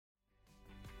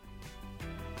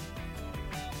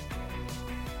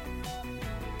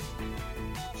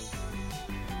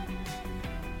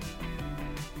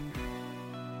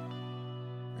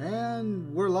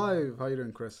And we're live. How you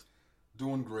doing, Chris?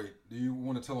 Doing great. Do you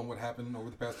want to tell them what happened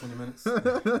over the past 20 minutes?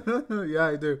 Yeah,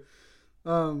 I do.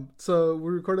 So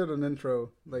we recorded an intro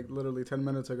like literally 10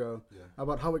 minutes ago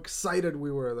about how excited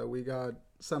we were that we got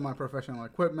semi-professional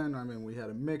equipment. I mean, we had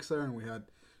a mixer and we had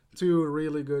 2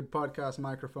 really good podcast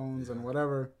microphones and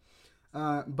whatever.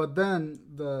 But then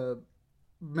the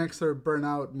mixer burned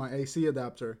out my AC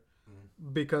adapter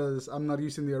because I'm not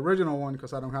using the original one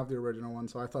because I don't have the original one.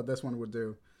 So I thought this one would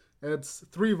do. It's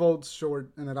 3 volts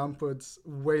short and it outputs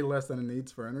way less than it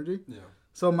needs for energy. Yeah.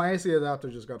 So my AC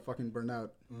adapter just got fucking burned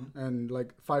out. And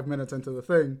like 5 minutes into the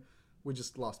thing, we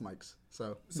just lost mics.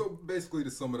 So basically,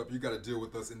 to sum it up, you got to deal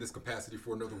with us in this capacity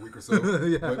for another week or so.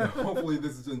 But hopefully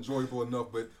this is enjoyable enough.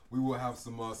 But we will have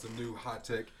some new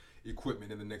high-tech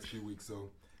equipment in the next few weeks. So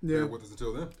bear with us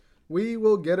until then. We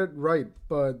will get it right.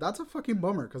 But that's a fucking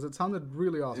bummer because it sounded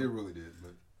really awesome. It really did.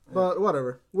 But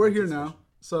whatever. We're here now.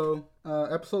 So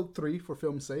episode 3 for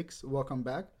film's sakes. Welcome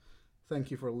back.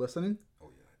 Thank you for listening. Oh,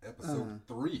 yeah. Episode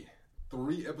 3.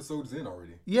 3 episodes in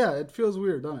already. Yeah, it feels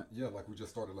weird, doesn't it? Yeah, like we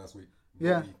just started last week.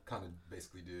 Yeah. We kind of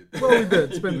basically did. Well, we did.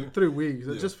 It's been 3 weeks.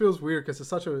 It just feels weird because it's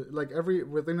such a,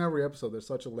 within every episode, there's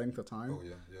such a length of time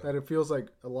that it feels like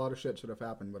a lot of shit should have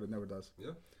happened, but it never does.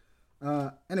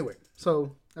 Yeah. Anyway,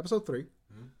 so episode 3.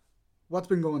 What's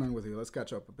been going on with you? Let's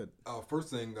catch up a bit. First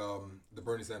thing, the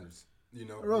Bernie Sanders.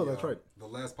 That's right. The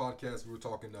last podcast we were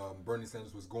talking, Bernie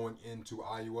Sanders was going into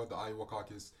Iowa, the Iowa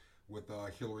caucus with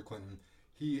Hillary Clinton.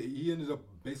 He ended up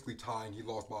basically tying. He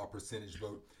lost by a percentage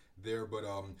vote there, but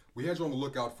we had you on the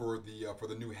lookout for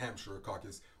the New Hampshire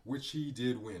caucus, which he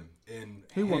did win. And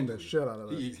he won the shit out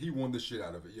of it. He won the shit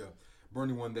out of it. Yeah,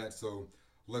 Bernie won that. So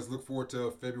let's look forward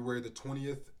to February the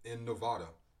 20th in Nevada.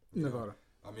 Nevada.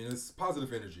 I mean, it's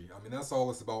positive energy. I mean, that's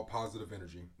all it's about, positive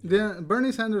energy. Yeah,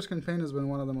 Bernie Sanders' campaign has been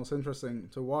one of the most interesting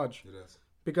to watch. It is.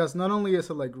 Because not only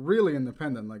is it like really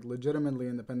independent, like legitimately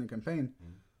independent campaign,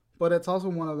 but it's also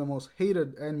one of the most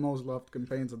hated and most loved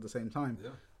campaigns at the same time. Yeah.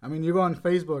 I mean, you go on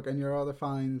Facebook and you're able to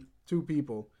find 2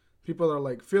 people. People are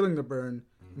like feeling the burn,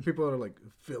 and people are like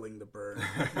feeling the burn.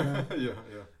 You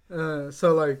know?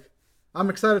 So like, I'm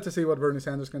excited to see what Bernie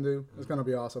Sanders can do. It's gonna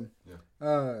be awesome.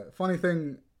 Yeah. Funny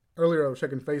thing. Earlier, I was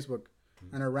checking Facebook,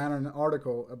 and I ran an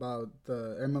article about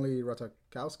Emily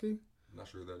Ratajkowski. Not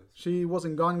sure who that is. She was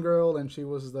in Gone Girl, and she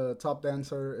was the top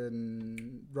dancer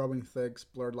in Robin Thicke's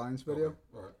Blurred Lines video.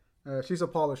 Okay. All right. She's a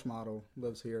Polish model,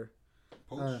 lives here.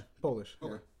 Polish? Polish,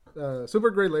 okay. Yeah.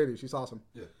 Super great lady. She's awesome.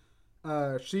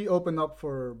 Yeah. She opened up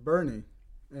for Bernie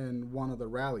in one of the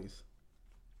rallies.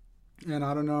 And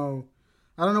I don't know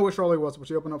which rally it was, but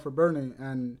she opened up for Bernie,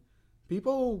 and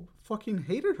people fucking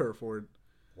hated her for it.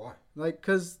 Why? Like,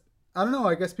 because, I don't know,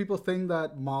 I guess people think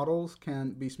that models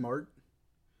can't be smart.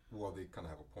 Well, they kind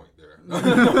of have a point there.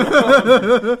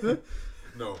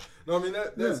 No, I mean,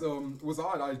 that was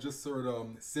odd. I just heard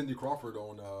Cindy Crawford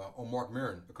on Mark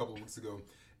Maron a couple of weeks ago.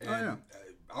 And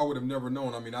I would have never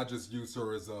known. I mean, I just used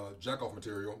her as jack-off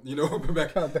material,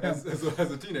 back as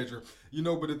a teenager.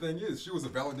 But the thing is, she was a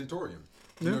valedictorian.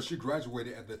 You know, she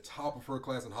graduated at the top of her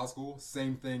class in high school.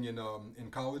 Same thing in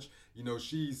college.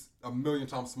 She's a million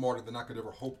times smarter than I could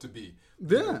ever hope to be.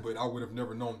 Yeah. But I would have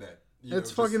never known that.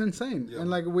 It's fucking insane. Yeah. And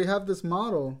like we have this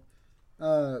model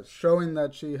showing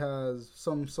that she has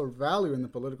some sort of value in the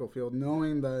political field,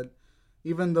 knowing that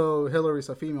even though Hillary's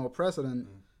a female president,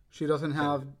 she doesn't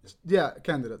have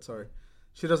candidate. Sorry,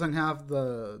 she doesn't have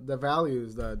the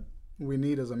values that we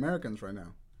need as Americans right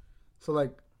now. So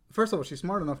like, first of all, she's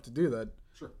smart enough to do that.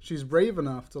 Sure. She's brave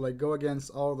enough to like go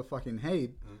against all the fucking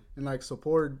hate and like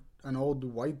support an old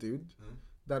white dude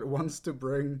that wants to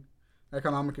bring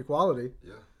economic equality.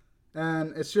 Yeah.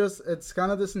 And it's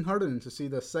kind of disheartening to see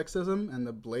the sexism and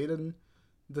the blatant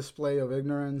display of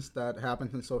ignorance that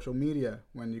happens in social media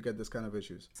when you get this kind of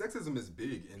issues. Sexism is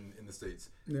big in the States.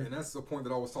 Yeah. And that's the point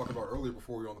that I was talking about earlier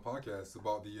before we were on the podcast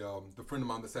about the friend of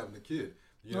mine that's having a kid.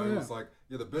 It was like,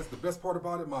 the best part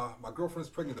about it, my girlfriend's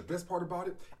pregnant, the best part about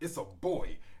it, it's a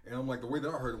boy. And I'm like, the way that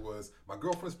I heard it was, my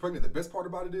girlfriend's pregnant, the best part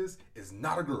about it is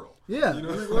not a girl. Yeah.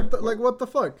 What the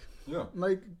fuck? Yeah.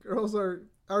 Like, girls are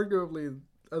arguably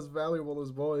as valuable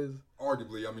as boys.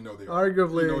 Arguably, I mean, no, they are.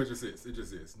 Arguably. It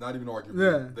just is. Not even arguably.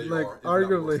 Yeah, they like, are.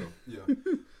 arguably. So.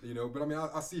 Yeah. But I mean,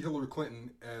 I see Hillary Clinton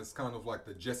as kind of like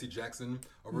the Jesse Jackson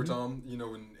of her time,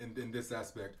 in this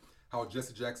aspect. How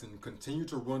Jesse Jackson continued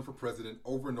to run for president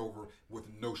over and over with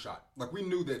no shot. Like, we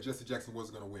knew that Jesse Jackson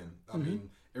wasn't going to win. I mean,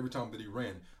 every time that he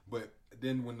ran. But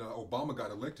then when Obama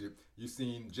got elected, you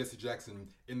seen Jesse Jackson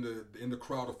in the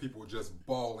crowd of people just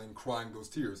bawling, crying those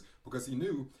tears, because he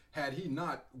knew had he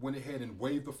not went ahead and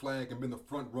waved the flag and been the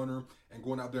front runner and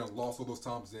going out there and lost all those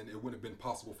times, then it wouldn't have been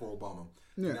possible for Obama.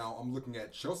 Yeah. Now I'm looking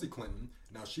at Chelsea Clinton.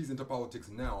 Now she's into politics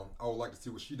now. I would like to see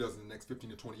what she does in the next 15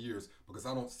 to 20 years, because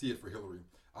I don't see it for Hillary.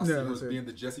 I see her as being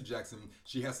the Jesse Jackson.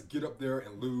 She has to get up there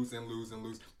and lose and lose and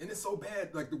lose. And it's so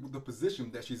bad, like the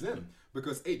position that she's in.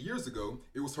 Because 8 years ago,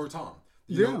 it was her time.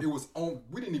 You know, it was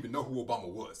we didn't even know who Obama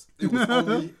was. It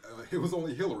was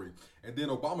only Hillary. And then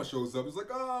Obama shows up. It's like,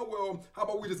 well, how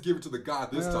about we just give it to the guy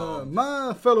this time?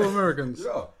 My fellow Americans.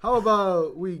 How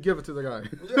about we give it to the guy?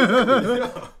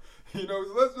 Yeah. You know,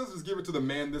 let's just give it to the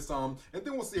man this time, and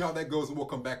then we'll see how that goes, and we'll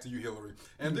come back to you, Hillary.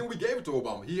 And then we gave it to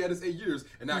Obama. He had his 8 years,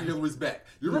 and now Hillary's back.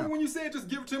 You remember when you said just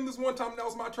give it to him this one time, now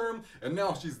it's my turn? And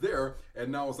now she's there, and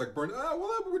now it's like, Bernie,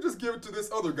 we'll just give it to this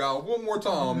other guy one more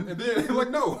time. And then, like,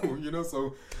 no, you know,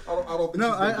 so I don't think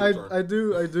she's going to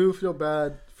turn. I do feel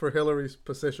bad for Hillary's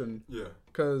position. Yeah.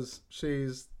 Because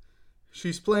she's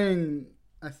playing,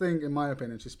 I think, in my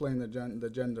opinion, she's playing the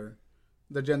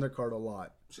gender card a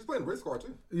lot. She's playing race card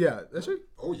too. Yeah, is she?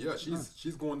 Oh yeah,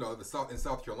 she's going to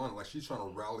South Carolina, like she's trying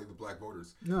to rally the black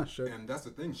voters. No shit. And that's the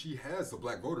thing, she has the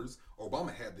black voters.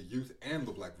 Obama had the youth and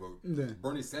the black vote. Yeah.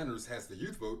 Bernie Sanders has the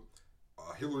youth vote.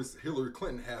 Hillary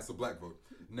Clinton has the black vote.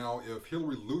 Now, if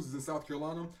Hillary loses in South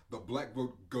Carolina, the black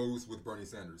vote goes with Bernie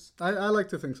Sanders. I like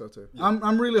to think so too. Yeah.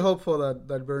 I'm really hopeful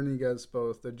that Bernie gets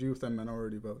both the youth and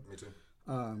minority vote. Me too.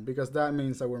 Because that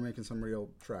means that we're making some real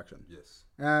traction. Yes.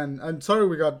 And I'm sorry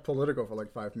we got political for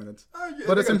like 5 minutes. Yeah,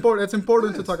 but it's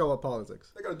important to talk about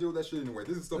politics. They got to deal with that shit anyway.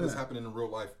 This is stuff that's happening in real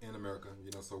life in America,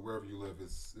 you know, so wherever you live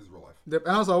is real life. Yep.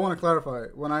 And also I want to clarify,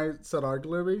 when I said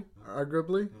arguably,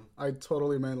 I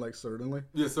totally meant like certainly.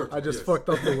 Yeah, certainly. I just fucked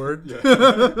up the word.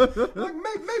 Like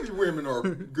maybe women are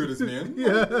good as men.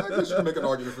 Yeah. I guess you can make an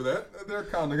argument for that. They're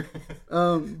kind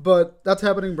of... but that's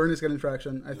happening. Bernie's getting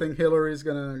traction. I think Hillary's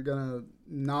gonna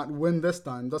not win this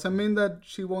time. Doesn't mean that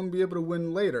she won't be able to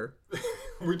win later.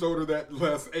 We told her that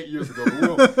last 8 years ago.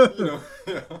 But you know,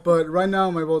 But right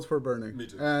now, my vote's for Bernie. Me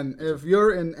too. And if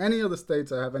you're in any of the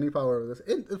states that have any power over this,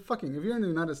 if you're in the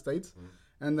United States,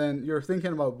 and then you're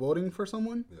thinking about voting for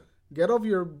someone, get off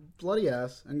your bloody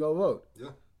ass and go vote. Yeah.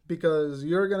 Because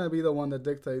you're gonna be the one that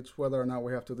dictates whether or not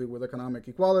we have to deal with economic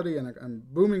equality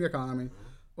and booming economy,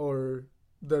 or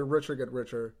the richer get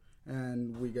richer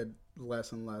and we get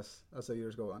less and less as the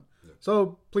years go on. Yeah.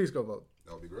 So please go vote.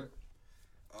 That would be great.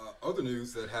 Other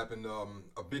news that happened,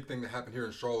 a big thing that happened here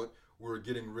in Charlotte, we're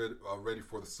getting ready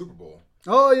for the Super Bowl.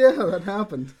 Oh, yeah, that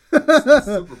happened.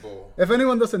 Super Bowl. If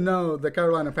anyone doesn't know, the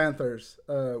Carolina Panthers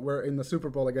were in the Super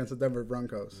Bowl against the Denver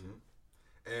Broncos.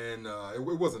 And it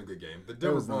wasn't a good game. The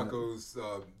Denver Broncos,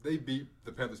 they beat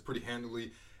the Panthers pretty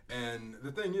handily. And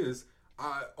the thing is,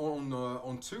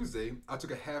 on Tuesday, I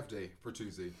took a half day for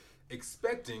Tuesday,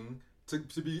 expecting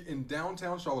to be in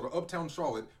downtown Charlotte or uptown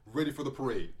Charlotte ready for the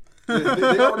parade.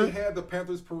 They already had the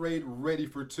Panthers parade ready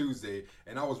for Tuesday,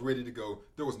 and I was ready to go.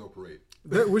 There was no parade.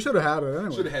 We should have had it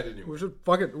anyway. Should have had it anyway.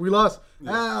 Fuck it. We lost.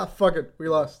 Yeah. Fuck it. We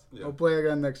lost. Yeah. We'll play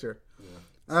again next year.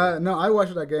 Yeah. No, I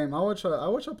watched that game. I watched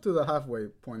up to the halfway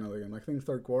point of the game. I think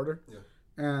third quarter. Yeah.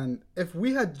 And if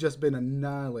we had just been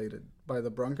annihilated by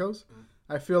the Broncos,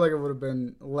 I feel like it would have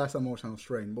been less emotional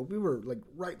strain. But we were like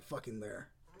right fucking there.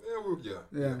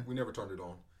 Yeah. We never turned it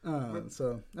on.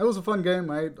 So it was a fun game.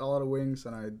 I ate a lot of wings,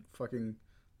 and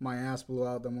my ass blew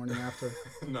out the morning after.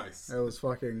 Nice. It was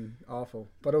fucking awful,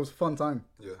 but it was a fun time.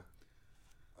 Yeah.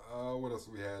 What else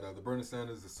we had? The Bernie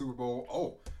Sanders, the Super Bowl.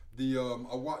 Oh,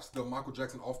 I watched the Michael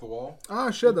Jackson Off the Wall.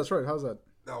 Ah, shit, that's right. How's that?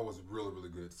 That was really, really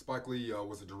good. Spike Lee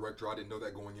was a director. I didn't know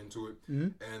that going into it.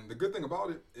 And the good thing about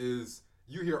it is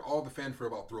you hear all the fanfare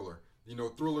about Thriller. You know,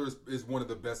 Thriller is one of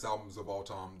the best albums of all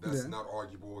time. That's not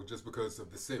arguable just because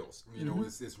of the sales. You know,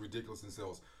 it's ridiculous in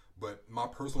sales. But my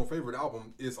personal favorite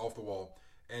album is Off the Wall.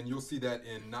 And you'll see that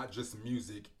in not just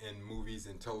music, in movies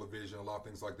and television, a lot of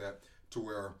things like that, to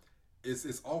where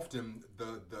it's often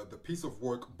the piece of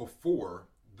work before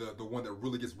the one that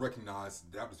really gets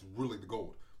recognized, that was really the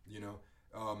gold, you know.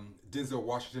 Denzel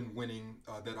Washington winning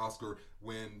that Oscar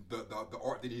when the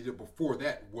art that he did before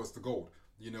that was the gold.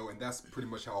 You know, and that's pretty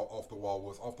much how Off the Wall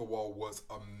was. Off the Wall was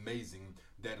amazing.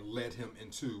 That led him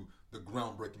into the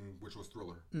groundbreaking, which was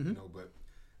Thriller. You know, but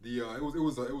it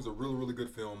was a really, really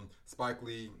good film. Spike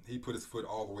Lee, he put his foot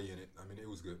all the way in it. I mean, it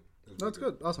was good. That's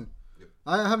good. Awesome. Yep.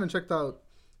 I haven't checked out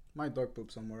my dog poop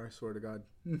somewhere. I swear to God.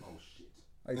 Oh shit!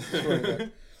 I swear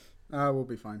to God. We'll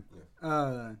be fine.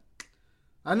 Yeah.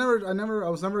 I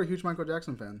was never a huge Michael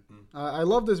Jackson fan. I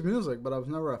love his music, but I was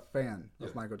never a fan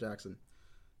of Michael Jackson.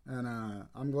 And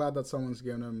I'm glad that someone's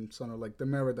given him sort of like the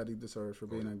merit that he deserves for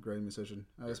being a great musician.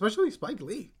 Especially Spike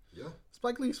Lee. Yeah.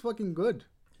 Spike Lee's fucking good.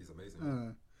 He's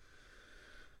amazing.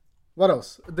 What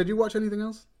else? Did you watch anything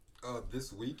else?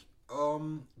 This week,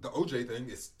 the OJ thing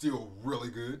is still really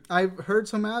good. I've heard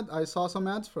some I saw some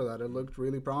ads for that. It looked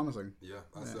really promising. Yeah.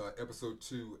 I saw episode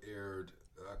 2 aired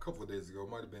a couple of days ago. It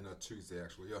might have been Tuesday,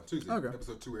 actually. Yeah, Tuesday. Okay.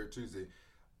 Episode 2 aired Tuesday.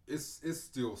 It's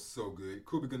still so good.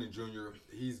 Cuba Gooding Jr.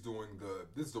 He's doing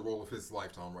this is the role of his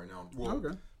lifetime right now. Well,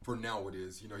 for now it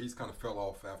is. You know, he's kind of fell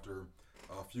off after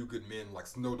A Few Good Men, like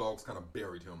Snow Dogs, kind of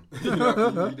buried him. You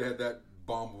know, he had that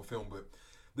bomb of a film, but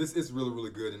this is really,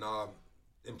 really good, and I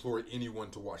implore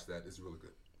anyone to watch that. It's really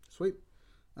good. Sweet.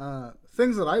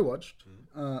 Things that I watched.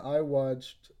 I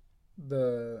watched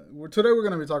today we're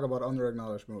going to be talking about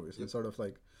under-acknowledged movies and sort of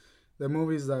like the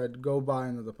movies that go by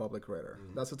under the public radar.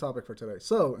 That's the topic for today.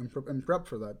 So, in prep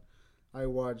for that, I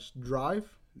watched Drive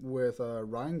with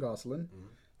Ryan Gosling,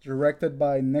 directed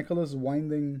by Nicholas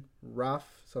Winding Refn,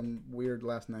 some weird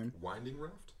last name. Winding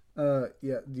Refn?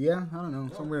 Yeah, I don't know,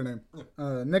 some weird name.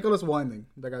 Yeah. Nicholas Winding,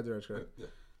 that guy directed it. Yeah.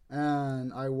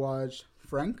 And I watched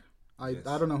Frank. I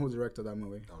don't know who directed that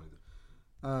movie. I don't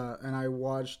either. And I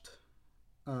watched...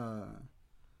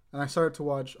 and I started to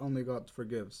watch Only God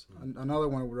Forgives, another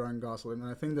one with Ryan Gosling, and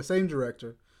I think the same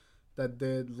director that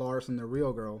did Lars and the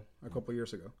Real Girl a couple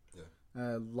years ago.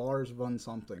 Yeah. Lars von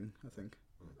something, I think.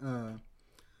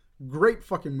 Great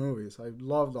fucking movies. I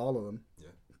loved all of them.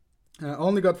 Yeah.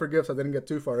 Only God Forgives, I didn't get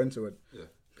too far into it. Yeah.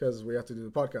 Because we have to do the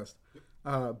podcast.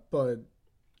 But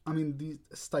I mean,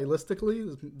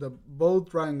 stylistically,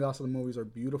 both Ryan Gosling movies are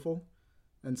beautiful,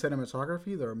 and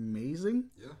cinematography, they're amazing.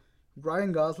 Yeah.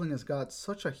 Ryan Gosling has got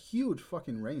such a huge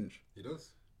fucking range. He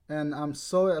does. And I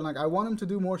want him to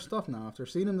do more stuff now. After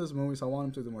seeing him in this movies, I want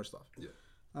him to do more stuff.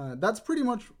 Yeah. That's pretty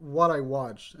much what I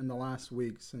watched in the last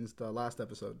week since the last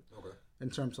episode. Okay. In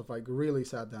terms of like really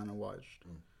sat down and watched.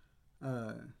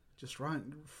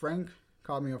 Frank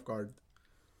caught me off guard.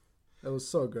 It was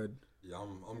so good. Yeah,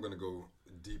 I'm gonna go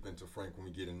deep into Frank when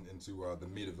we get into the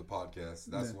meat of the podcast.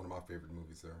 That's one of my favorite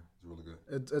movies there. It's really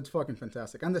good. It's fucking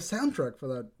fantastic. And the soundtrack for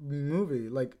that movie,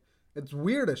 like, it's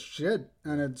weird as shit,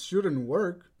 and it shouldn't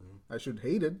work. I should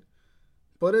hate it.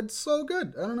 But it's so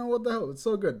good. I don't know what the hell. It's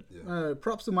so good. Yeah.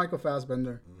 Props to Michael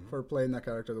Fassbender for playing that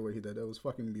character the way he did. It was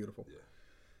fucking beautiful.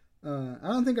 Yeah. I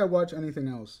don't think I watched anything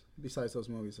else besides those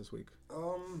movies this week.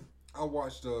 I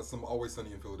watched some Always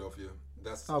Sunny in Philadelphia.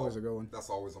 That's always a good one.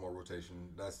 That's always on my rotation.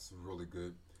 That's really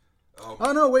good.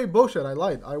 Oh no, wait, bullshit! I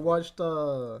lied. I watched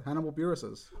Hannibal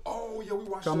Buress's. Oh yeah, we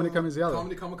watched Comedy Kamikaze.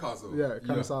 Comedy Kamikaze. Yeah,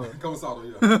 Kamikaze.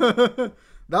 Kamikaze, yeah.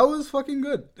 That was fucking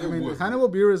good. Hannibal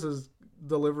Buress's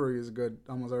delivery is good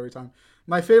almost every time.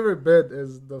 My favorite bit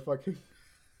is the fucking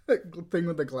thing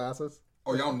with the glasses.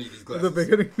 Oh, y'all need these glasses. At the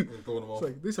beginning. It's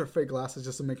like, these are fake glasses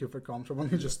just to make you feel comfortable.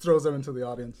 And he just throws them into the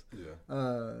audience. Yeah.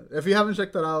 If you haven't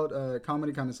checked that out,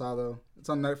 Comedy Kamikaze. It's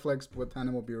on Netflix with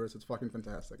Hannibal Buress. It's fucking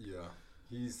fantastic. Yeah.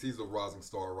 He's a rising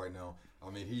star right now. I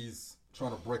mean, he's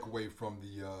trying to break away from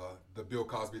the Bill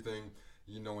Cosby thing,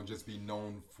 and just be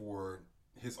known for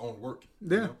his own work. Yeah.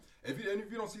 You know? If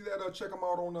you don't see that, check him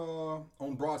out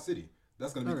on Broad City.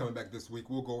 That's going to be coming back this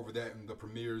week. We'll go over that in the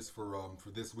premieres for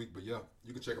this week. But yeah,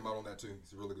 you can check him out on that too.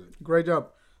 He's really good. Great job.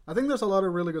 I think there's a lot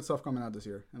of really good stuff coming out this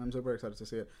year, and I'm super excited to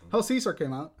see it. Hell Caesar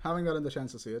came out. Haven't gotten the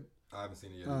chance to see it. I haven't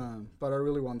seen it yet. But I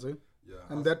really want to. Yeah.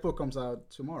 And Deadpool comes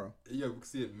out tomorrow. Yeah, we can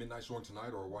see it midnight showing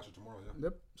tonight or watch it tomorrow. Yeah.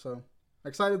 Yep. So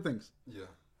excited things. Yeah.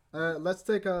 Let's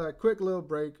take a quick little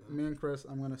break. Me and Chris,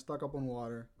 I'm going to stock up on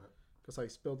water. Because I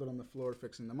spilled it on the floor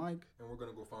fixing the mic. And we're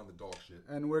going to go find the dog shit.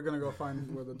 And we're going to go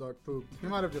find where the dog pooped. He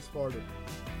might have just farted.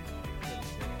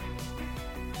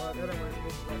 But anyways, we'll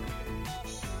be back.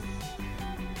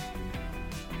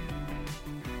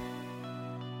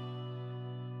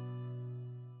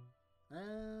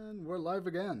 And we're live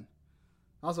again.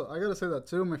 Also, I got to say that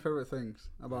two of my favorite things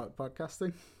about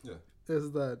podcasting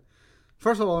is that,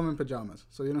 first of all, I'm in pajamas.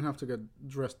 So you don't have to get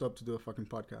dressed up to do a fucking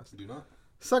podcast. Do not.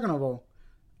 Second of all,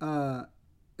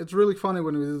 it's really funny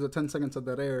when we do the 10 seconds of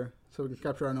dead air so we can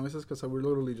capture our noises because we're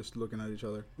literally just looking at each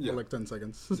other for like 10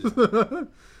 seconds.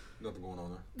 Nothing going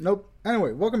on there. Nope.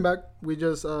 Anyway, welcome back. We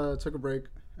just took a break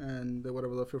and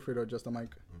whatever, feel free to adjust the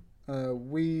mic.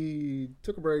 We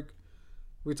took a break.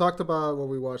 We talked about what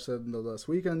we watched in the last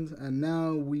weekend, and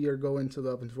now we are going into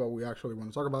what we actually want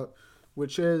to talk about,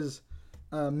 which is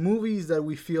movies that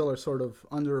we feel are sort of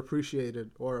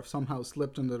underappreciated or have somehow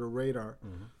slipped under the radar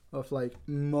of like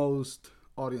most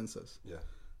audiences. Yeah.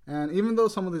 And even though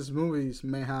some of these movies the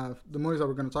movies that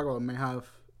we're going to talk about may have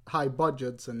high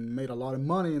budgets and made a lot of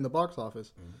money in the box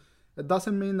office, it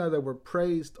doesn't mean that they were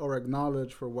praised or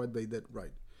acknowledged for what they did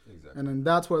right. Exactly. And then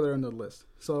that's where they're in the list.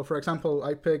 So, for example,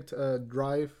 I picked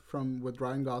Drive with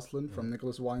Ryan Gosling from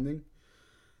Nicholas Winding.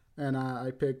 And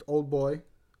I picked Old Boy.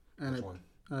 And Which one?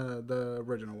 The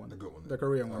original one. The good one. The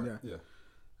Korean one, right. Yeah.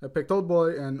 I picked Old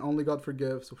Boy and Only God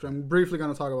Forgives, which I'm briefly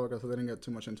going to talk about because I didn't get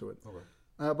too much into it. Okay.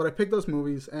 But I picked those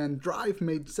movies, and Drive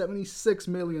made $76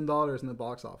 million in the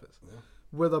box office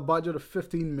with a budget of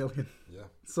 $15 million. Yeah.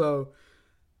 So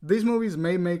these movies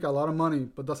may make a lot of money,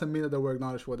 but doesn't mean that they were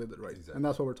acknowledged for what they did right. Exactly. And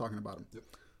that's what we're talking about. Yep.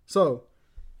 So,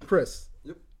 Chris.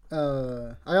 Yep.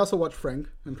 I also watched Frank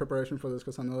in preparation for this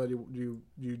because I know that you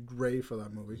rave for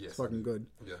that movie. Yes, it's fucking good.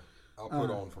 Yeah. I'll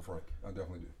put on for Frank. I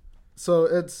definitely do. So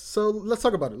let's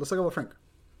talk about it. Let's talk about Frank.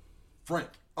 Frank.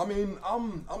 I mean,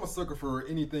 I'm a sucker for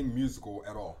anything musical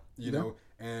at all, you know.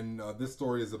 And this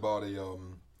story is about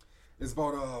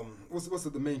what's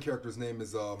the main character's name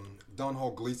is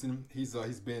Domhnall Gleeson. He's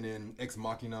been in Ex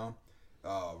Machina,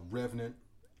 Revenant,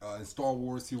 in Star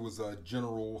Wars. He was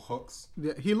General Hux.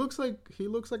 Yeah, he looks like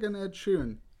an Ed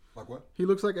Sheeran. Like what? He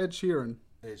looks like Ed Sheeran.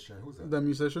 Ed Sheeran. Who's that? The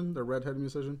musician, the redhead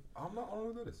musician. I don't know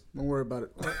who that is. Don't worry about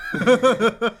it.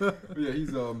 But yeah,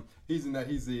 he's in that.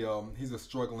 He's a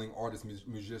struggling artist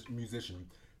musician.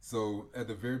 So at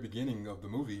the very beginning of the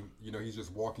movie, you know, he's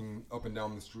just walking up and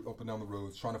down the street, up and down the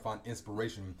roads, trying to find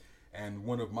inspiration. And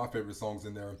one of my favorite songs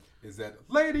in there is that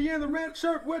 "Lady in the red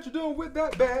shirt, what you doing with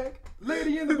that bag?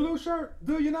 Lady in the blue shirt,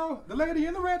 do you know the lady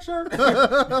in the red shirt?" You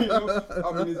know,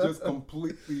 I mean, it's just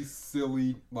completely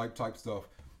silly like type stuff.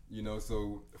 You know,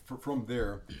 so from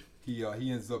there, he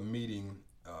ends up meeting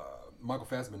Michael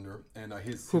Fassbender and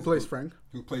who plays Frank.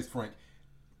 Who plays Frank.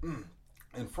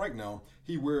 And Frank now,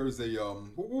 he wears a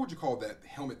what would you call that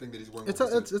helmet thing that he's wearing? It's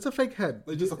a fake head.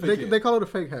 Like just a fake head. They call it a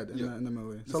fake head in the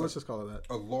movie. So let's just call it that.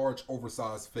 A large,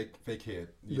 oversized fake head.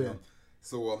 You know?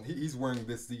 So he's wearing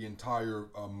this the entire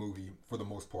movie for the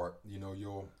most part. You know,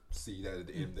 you'll see that at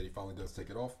the end that he finally does take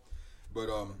it off. But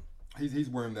he's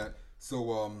wearing that.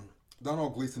 So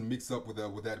Domhnall Gleeson meets up with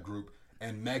that group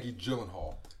and Maggie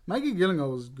Gyllenhaal. Maggie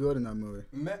Gyllenhaal was good in that movie.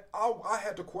 I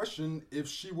had to question if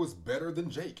she was better than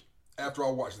Jake after I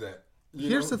watched that.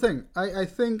 Here's the thing. I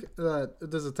think that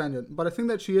there's a tangent, but I think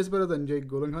that she is better than Jake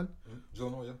Gyllenhaal.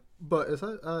 Gyllenhaal, yeah. But is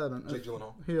that I don't know. Jake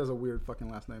Gyllenhaal. He has a weird fucking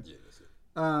last name. Yeah, that's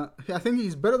it. I think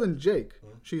he's better than Jake.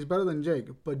 She's better than Jake,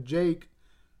 but Jake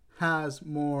has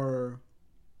more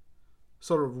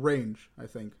sort of range, I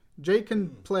think. Jake can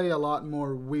play a lot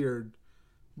more weird,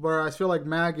 where I feel like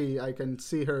Maggie, I can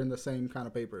see her in the same kind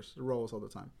of roles all the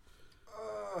time.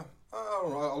 I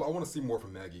don't know. I want to see more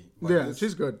from Maggie. Like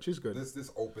she's good. She's good.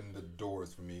 This opened the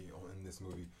doors for me in this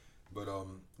movie. But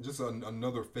just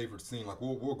another favorite scene. Like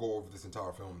we'll go over this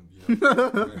entire film. You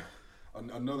know?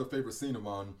 Another favorite scene of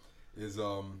mine is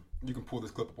you can pull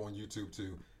this clip up on YouTube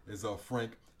too. Is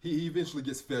Frank. He eventually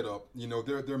gets fed up. You know,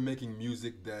 they're making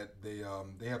music that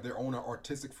they have their own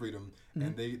artistic freedom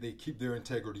and they keep their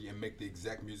integrity and make the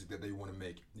exact music that they want to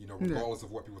make. You know, regardless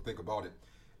of what people think about it.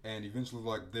 And eventually,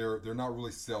 like they're not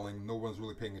really selling. No one's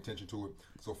really paying attention to it.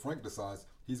 So Frank decides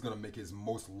he's gonna make his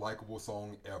most likable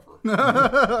song ever.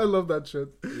 I love that shit.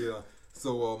 Yeah.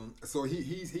 So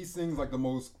he sings like the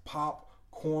most pop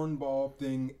cornball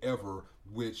thing ever.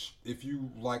 Which, if you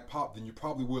like pop, then you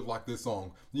probably would like this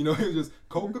song. You know, it's just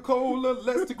Coca-Cola,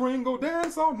 let's the gringo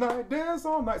dance all night, dance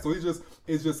all night. So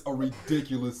it's just a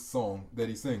ridiculous song that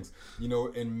he sings. You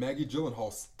know, and Maggie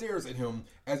Gyllenhaal stares at him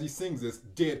as he sings this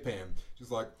deadpan.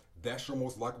 She's like, "That's your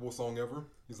most likable song ever?"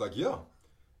 He's like, "Yeah,"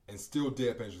 and still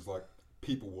deadpan. She's like,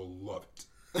 "People will love it."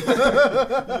 You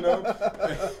know,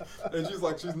 and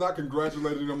she's not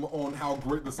congratulating him on how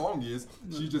great the song is.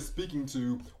 She's just speaking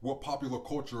to what popular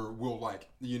culture will like,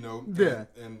 you know.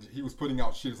 And he was putting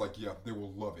out shit. It's like, yeah, they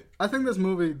will love it. I think this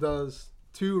movie does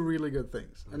two really good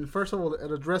things. And first of all,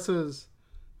 it addresses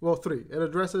three. It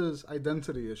addresses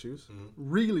identity issues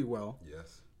really well.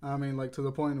 Yes. I mean, like to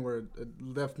the point where it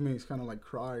left me kind of like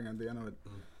crying at the end of it.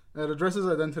 It addresses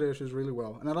identity issues really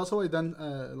well, and it also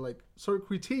sort of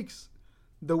critiques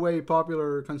the way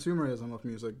popular consumerism of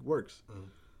music works.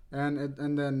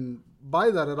 And then by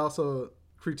that it also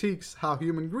critiques how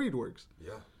human greed works.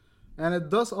 Yeah. And it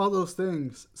does all those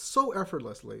things so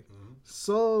effortlessly,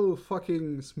 so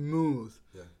fucking smooth,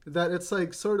 that it's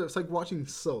like it's like watching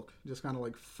silk just kind of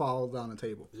like fall down a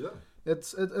table. Yeah.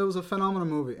 It was a phenomenal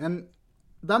movie, and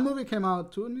that movie came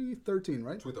out 2013,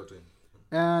 right? 2013.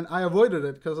 And I avoided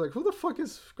it because, like, who the fuck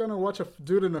is gonna watch a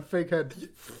dude in a fake head?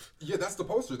 Yeah, that's the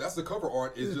poster. That's the cover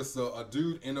art. It's just a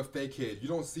dude in a fake head. You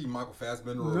don't see Michael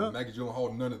Fassbender or Maggie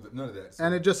Gyllenhaal. None of that. So.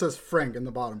 And it just says Frank in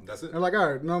the bottom. That's it. And like,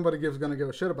 all right, gonna give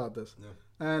a shit about this. Yeah.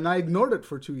 And I ignored it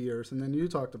for 2 years, and then you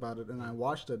talked about it, and I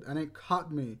watched it, and it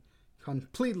caught me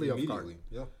completely off guard.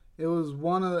 Yeah. It was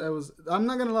I'm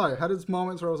not gonna lie, it had its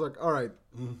moments where I was like, all right,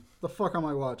 the fuck am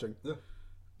I watching? Yeah.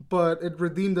 But it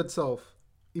redeemed itself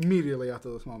immediately after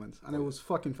those moments, and it was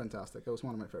fucking fantastic. It was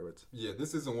one of my favorites. Yeah,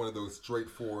 this isn't one of those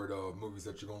straightforward movies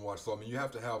that you're gonna watch. So I mean, you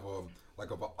have to have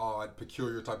like an odd,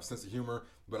 peculiar type of sense of humor.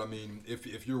 But I mean,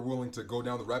 if you're willing to go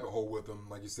down the rabbit hole with them,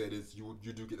 like you said,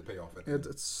 you do get the payoff at the end.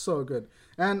 It's so good.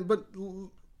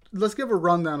 Let's give a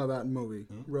rundown of that movie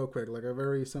real quick, like a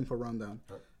very simple rundown.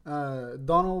 Right.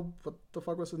 Donald, what the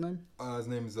fuck was his name? His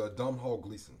name is Domhnall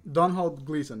Gleeson. Domhnall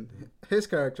Gleeson. His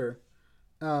character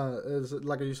is,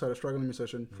 like you said, a struggling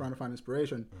musician trying to find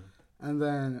inspiration. And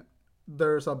then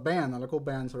there's a local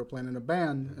band sort of playing in a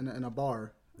band in a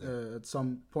bar at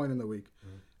some point in the week.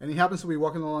 And he happens to be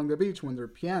walking along the beach when their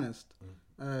pianist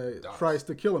tries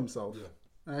to kill himself.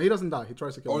 Yeah. He doesn't die. He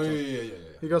tries to kill himself. Yeah.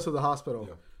 He goes to the hospital.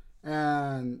 Yeah.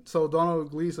 And so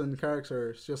Donald Gleeson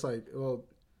character is just like, well,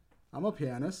 I'm a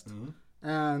pianist.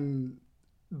 And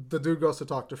the dude goes to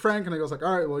talk to Frank, and he goes like,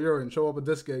 all right, well, you're in. Show up at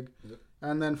this gig. Yep.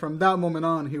 And then from that moment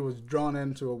on, he was drawn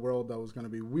into a world that was going to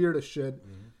be weird as shit.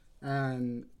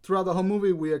 And throughout the whole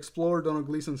movie, we explore Donald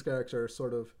Gleeson's character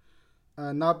sort of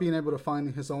not being able to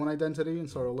find his own identity and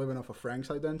sort of living off of Frank's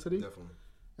identity. Definitely.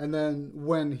 And then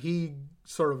when he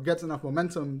sort of gets enough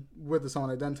momentum with his own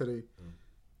identity,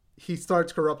 he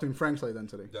starts corrupting Frank's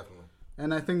identity. Definitely.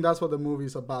 And I think that's what the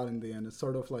movie's about in the end. It's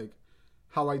sort of like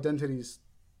how identities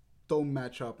don't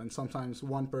match up, and sometimes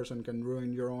one person can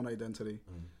ruin your own identity.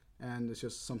 And it's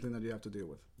just something that you have to deal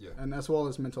with. Yeah. And as well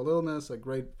as mental illness, a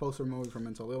great poster movie for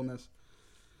mental illness.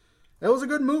 It was a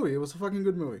good movie. It was a fucking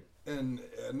good movie. And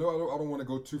no, I don't want to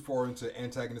go too far into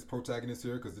antagonist, protagonist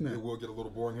here, because it will get a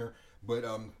little boring here. But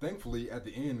thankfully, at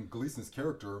the end, Gleeson's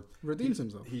character redeems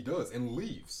himself. He does, and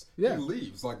leaves. Yeah. He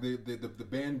leaves. Like the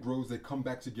band grows, they come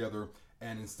back together,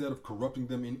 and instead of corrupting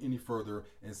them any further,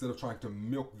 instead of trying to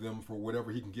milk them for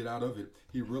whatever he can get out of it,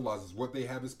 he realizes what they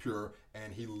have is pure,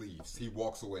 and he leaves. He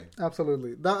walks away.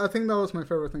 Absolutely. I think that was my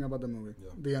favorite thing about the movie. Yeah.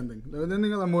 The ending. The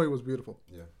ending of the movie was beautiful.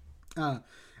 Yeah.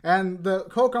 And the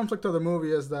whole conflict of the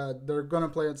movie is that they're going to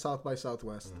play at South by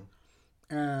Southwest.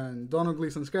 And Donald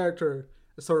Gleeson's character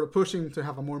is sort of pushing to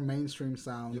have a more mainstream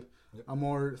sound. Yep. A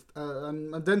more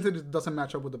an identity that doesn't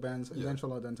match up with the band's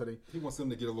eventual identity. He wants them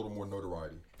to get a little more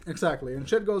notoriety. Exactly, and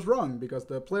shit goes wrong because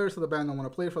the players of the band don't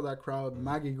want to play for that crowd.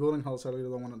 Maggie Gyllenhaal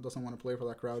doesn't want to play for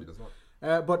that crowd. She does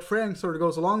not. But Frank sort of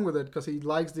goes along with it because he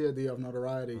likes the idea of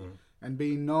notoriety and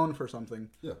being known for something.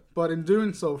 Yeah. But in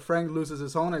doing so, Frank loses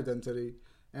his own identity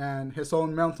and his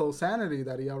own mental sanity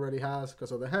that he already has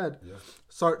because of the head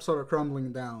starts sort of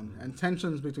crumbling down. And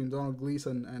tensions between Donald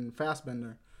Gleeson and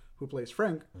Fassbender, who plays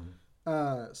Frank,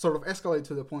 sort of escalate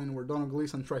to the point where Donald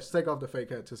Gleeson tries to take off the fake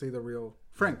head to see the real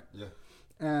Frank. Yeah.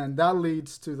 And that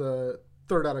leads to the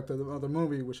third act of the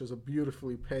movie, which is a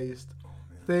beautifully paced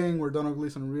thing where Donald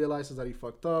Gleeson realizes that he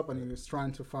fucked up and he's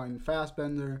trying to find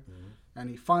Fassbender. And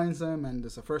he finds him, and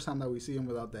it's the first time that we see him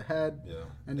without the head. Yeah.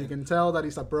 And you can tell that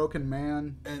he's a broken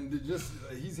man. And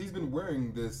he's been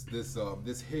wearing this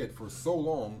head for so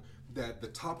long that the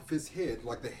top of his head,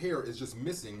 like the hair, is just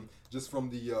missing just from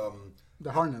the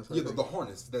harness. The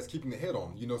harness that's keeping the head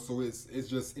on. So it's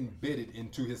just embedded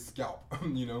into his scalp.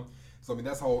 So I mean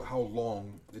that's how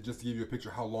long. Just to give you a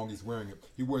picture, how long he's wearing it.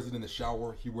 He wears it in the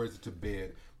shower. He wears it to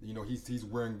bed. He's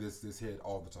wearing this head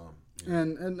all the time.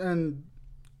 And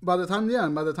by the time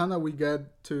that we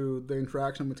get to the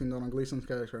interaction between Donald Gleeson's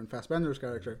character and Fassbender's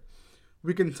character,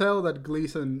 we can tell that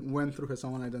Gleeson went through his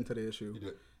own identity issue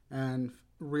and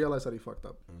realized that he fucked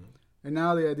up. And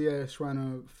now the idea is trying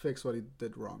to fix what he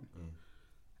did wrong.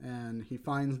 And he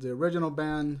finds the original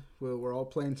band. We're all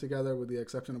playing together with the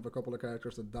exception of a couple of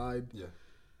characters that died. Yeah.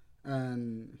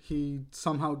 And he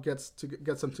somehow gets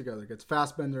them together, gets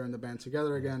Fassbender and the band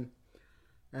together again.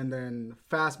 And then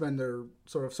Fassbender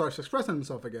sort of starts expressing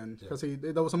himself again because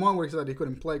there was a moment where he said he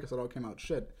couldn't play because it all came out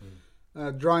shit.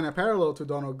 Drawing a parallel to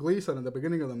Donald Gleeson at the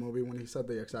beginning of the movie when he said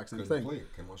the exact same thing. Play,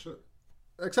 came out shit.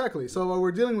 Exactly. So what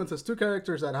we're dealing with is two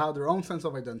characters that have their own sense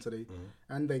of identity,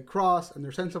 and they cross, and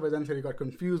their sense of identity got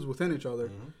confused within each other,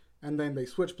 and then they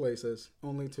switch places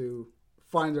only to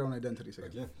find their own identities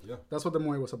again. Yeah. That's what the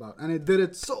movie was about, and it did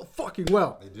it so fucking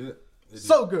well. They did.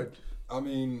 So good. I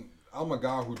mean, I'm a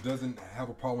guy who doesn't have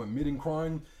a problem admitting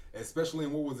crime, especially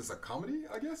in what was this, a comedy,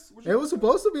 I guess? It was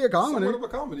supposed to be a comedy. Somewhat of a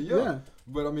comedy, yeah.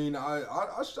 But I mean, I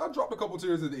dropped a couple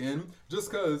tears at the end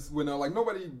just because when like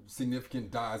nobody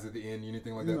significant dies at the end,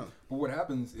 anything like that. No. But what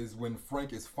happens is when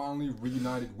Frank is finally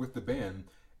reunited with the band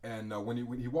And when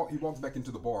he walks back into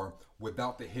the bar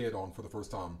without the head on for the first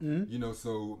time, you know,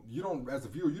 so you don't, as a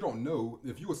viewer, you don't know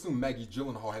if you assume Maggie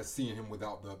Gyllenhaal has seen him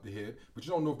without the head, but you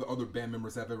don't know if the other band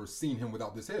members have ever seen him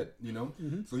without this head, you know.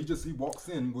 So he walks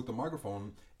in with the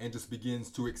microphone and just begins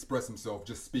to express himself,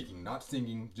 just speaking, not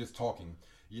singing, just talking,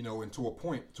 you know, and to a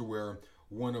point to where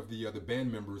one of the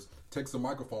band members takes the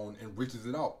microphone and reaches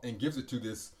it out and gives it to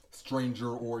this stranger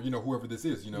or, you know, whoever this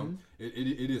is, you know.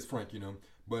 It is Frank, you know.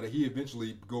 But he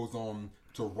eventually goes on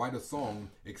to write a song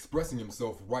expressing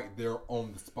himself right there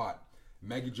on the spot.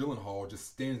 Maggie Gyllenhaal just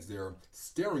stands there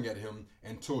staring at him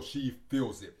until she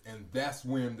feels it. And that's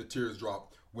when the tears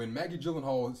drop. When Maggie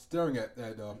Gyllenhaal is staring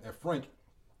at Frank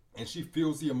and she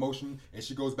feels the emotion and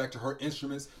she goes back to her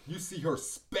instruments, you see her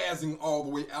spazzing all the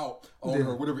way out on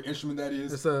her whatever instrument that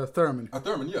is. It's a theremin. A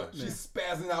theremin, yeah. She's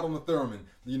spazzing out on the theremin,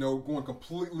 you know, going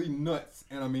completely nuts.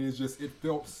 And I mean, it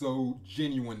felt so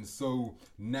genuine, so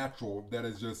natural that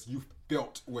it's just, you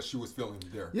felt what she was feeling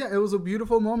there. Yeah, it was a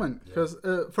beautiful moment. Because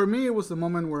for me, it was the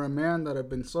moment where a man that had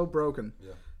been so broken,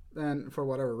 and for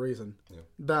whatever reason,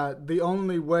 that the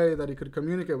only way that he could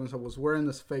communicate with himself was wearing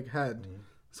this fake head.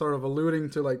 Sort of alluding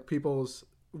to like people's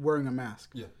wearing a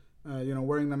mask. You know,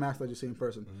 wearing the mask that you see in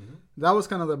person. That was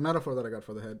kind of the metaphor that I got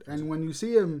for the head. And when you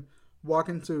see him walk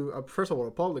into, first of all,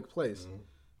 a public place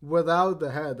without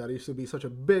the head that used to be such a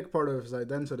big part of his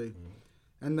identity,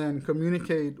 and then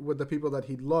communicate with the people that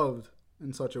he loved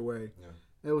in such a way,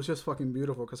 it was just fucking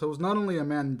beautiful. Because it was not only a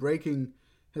man breaking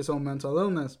his own mental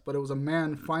illness, but it was a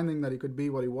man finding that he could be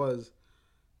what he was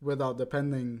without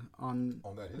depending on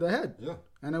the head.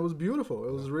 And it was beautiful.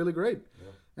 It was really great.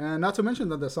 And not to mention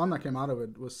that the song that came out of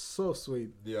it was so sweet.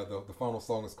 Yeah, the final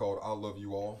song is called "I Love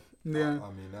You All." Yeah,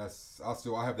 I mean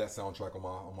I have that soundtrack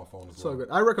on my phone as well. So good.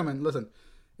 I recommend. Listen,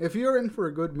 if you're in for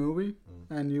a good movie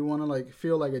and you want to like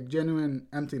feel like a genuine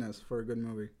emptiness for a good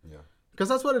movie, because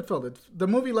that's what it felt. The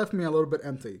movie left me a little bit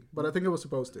empty, but I think it was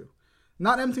supposed to.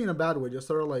 Not empty in a bad way. Just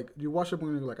sort of like you watch the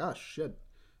movie and you're like, ah, shit.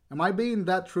 Am I being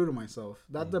that true to myself?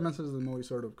 That the message of the movie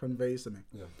sort of conveys to me.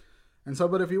 And so,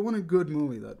 but if you want a good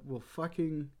movie that will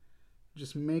fucking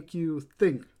just make you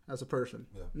think as a person,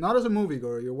 not as a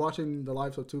moviegoer, you're watching the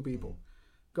lives of two people,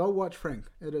 go watch Frank.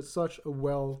 It is such a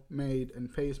well-made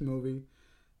and paced movie.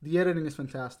 The editing is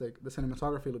fantastic. The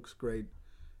cinematography looks great.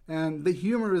 And the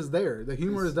humor is there. The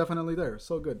humor is definitely there.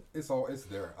 So good. It's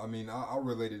there. I mean, I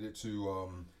related it to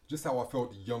just how I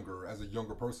felt as a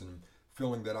younger person,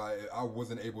 feeling that I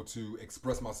wasn't able to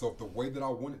express myself the way that I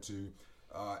wanted to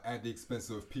at the expense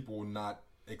of people not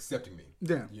accepting me.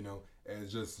 You know, and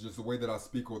just the way that I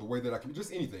speak or the way that I can,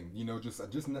 just anything, you know, just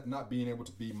not being able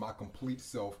to be my complete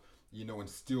self, you know, and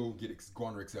still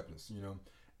garner acceptance, you know.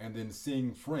 And then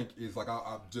seeing Frank is like,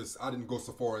 I didn't go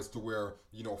so far as to wear,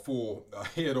 you know, full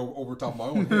head over top of my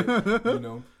own head, you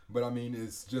know. But I mean,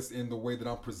 it's just in the way that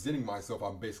I'm presenting myself,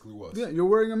 I'm basically was. Yeah, you're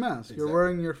wearing a mask. Exactly. You're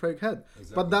wearing your fake head.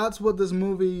 Exactly. But that's what this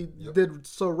movie did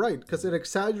so right, because it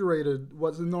exaggerated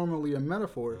what's normally a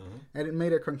metaphor, and it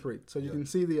made it concrete. So you can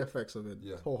see the effects of it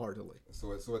wholeheartedly.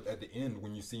 So at the end,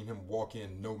 when you see him walk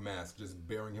in, no mask, just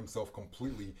bearing himself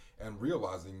completely, and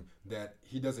realizing that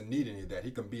he doesn't need any of that.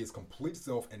 He can be his complete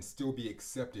self and still be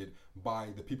accepted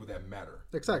by the people that matter.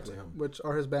 Exactly, which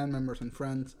are his band members and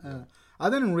friends. I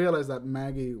didn't realize that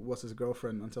Maggie was his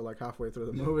girlfriend until like halfway through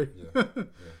the movie. But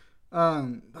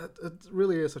it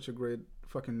really is such a great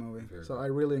fucking movie. So I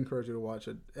really encourage you to watch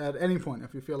it at any point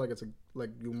if you feel like it's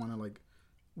you want to like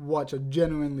watch a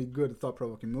genuinely good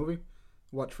thought-provoking movie.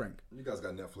 Watch Frank. You guys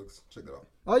got Netflix? Check that out.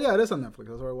 Oh yeah, it is on Netflix.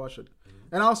 That's where I watched it.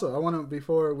 And also, I want to,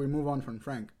 before we move on from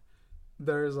Frank,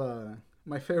 there's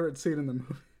my favorite scene in the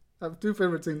movie. I have two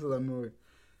favorite scenes of that movie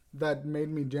that made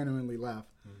me genuinely laugh.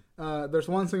 There's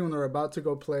one scene when they're about to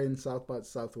go play in South by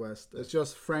Southwest. It's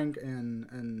just Frank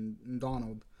and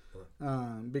Donald,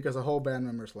 because the whole band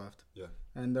members left,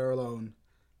 and they're alone.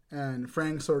 And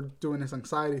Frank's sort of doing his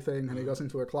anxiety thing, and he goes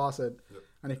into a closet,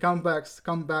 and he comes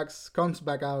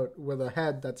back out with a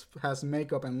head that has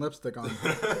makeup and lipstick on,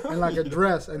 and like a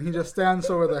dress, and he just stands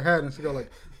over the head and she goes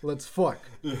like, "Let's fuck,"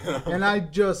 and I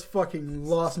just fucking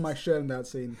lost my shit in that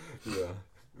scene.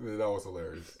 That was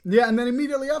hilarious. Yeah, and then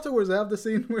immediately afterwards, they have the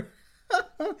scene where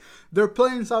they're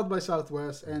playing South by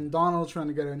Southwest, and Donald's trying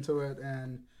to get into it,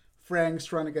 and Frank's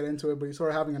trying to get into it, but he's sort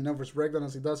of having a nervous breakdown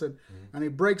as he does it, and he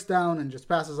breaks down and just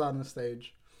passes out on the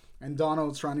stage, and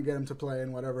Donald's trying to get him to play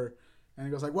and whatever, and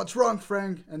he goes like, "What's wrong,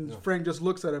 Frank?" And Frank just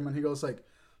looks at him, and he goes like,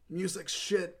 "Music's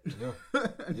shit."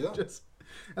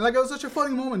 And like it was such a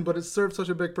funny moment, but it served such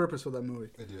a big purpose for that movie.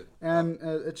 It did, and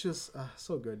it's just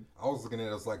so good. I was looking at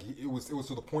it as like it was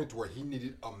to the point where he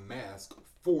needed a mask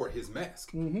for his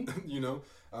mask. You know,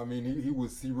 I mean,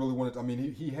 he really wanted. I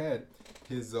mean, he had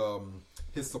his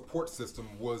support system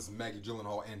was Maggie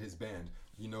Gyllenhaal and his band.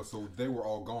 You know, so they were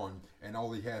all gone, and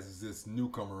all he has is this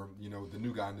newcomer, you know, the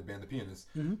new guy in the band, the pianist,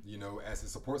 you know, as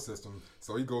his support system.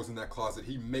 So he goes in that closet,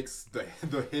 he makes the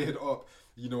head up,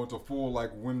 you know, into full, like,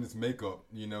 women's makeup,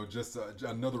 you know, just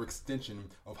another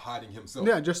extension of hiding himself.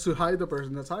 Yeah, just to hide the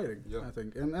person that's hiding, I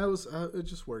think. And that was, it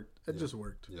just worked. It just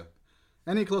worked. Yeah.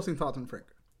 Any closing thoughts on Frank?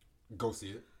 Go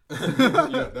see it.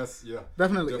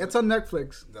 Definitely. It's on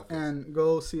Netflix, and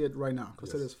go see it right now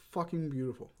because it is fucking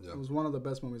beautiful. It was one of the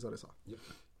best movies that I saw.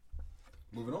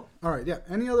 Moving on. All right,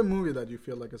 any other movie that you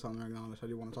feel like is unacknowledged that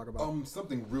you want to talk about?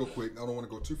 Something real quick. I don't want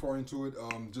to go too far into it.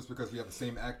 Just because we have the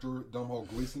same actor, Domhnall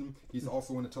Gleeson. He's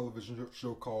also in a television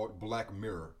show called Black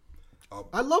Mirror.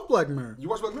 I love Black Mirror. You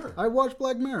watch Black Mirror? I watched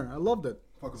Black Mirror. I loved it.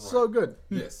 Fucking right. So good.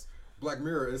 Yes, Black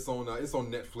Mirror is on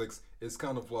Netflix. It's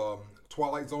kind of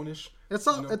Twilight Zone-ish.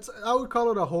 I would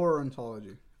call it a horror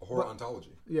anthology. A horror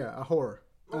anthology. Yeah, a horror.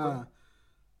 Okay.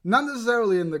 Not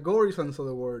necessarily in the gory sense of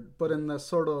the word, but in the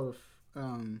sort of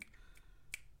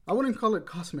I wouldn't call it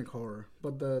cosmic horror,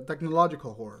 but the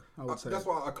technological horror, I would say. That's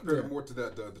why I compare it more to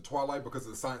the Twilight because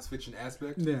of the science fiction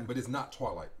aspect. Yeah. But it's not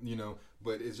Twilight, you know.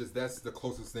 But it's just that's the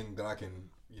closest thing that I can,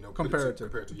 you know, compare it to.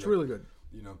 It's really good.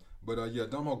 You know. But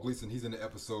Domhnall Gleeson, he's in the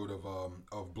episode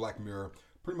of Black Mirror.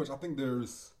 Pretty much, I think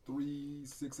there's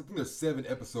 7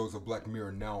 episodes of Black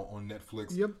Mirror now on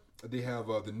Netflix. Yep. They have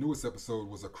the newest episode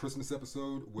was a Christmas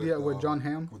episode with John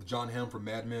Hamm. With John Hamm from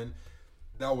Mad Men.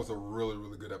 That was a really,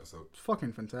 really good episode.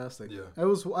 Fucking fantastic. Yeah.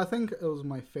 I think it was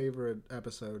my favorite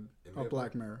episode of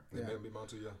Black Mirror. It may be mine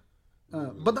too, yeah.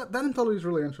 Really but that anthology is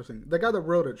really interesting. The guy that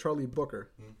wrote it, Charlie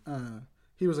Booker,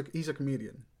 he's a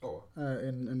comedian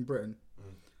in Britain.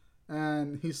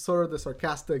 And he's sort of the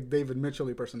sarcastic David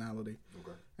Mitchell-y personality.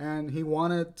 Okay. And he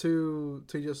wanted to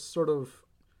just sort of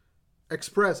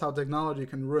express how technology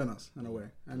can ruin us in a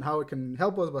way. And how it can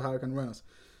help us, but how it can ruin us.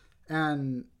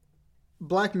 And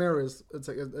Black Mirror it's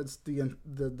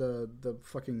the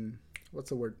fucking, what's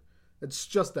the word? It's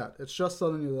just that. It's just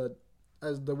telling you that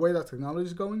as the way that technology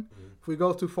is going, if we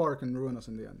go too far, it can ruin us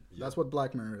in the end. Yeah. That's what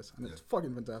Black Mirror is, and it's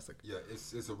fucking fantastic. Yeah,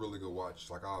 it's a really good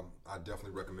watch. Like I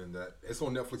definitely recommend that. It's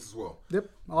on Netflix as well. Yep,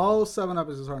 all 7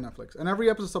 episodes are on Netflix, and every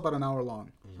episode's about an hour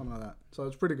long, something like that. So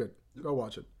it's pretty good. Yep. Go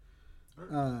watch it. All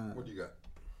right. What do you got?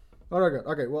 What do I got?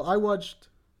 Okay, well I watched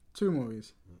 2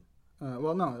 movies. We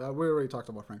already talked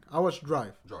about Frank. I watched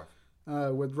Drive.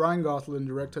 With Ryan Gosling,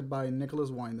 directed by Nicholas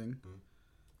Winding.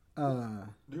 Do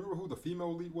you remember who the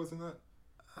female lead was in that?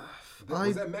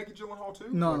 Was that Maggie Gyllenhaal too?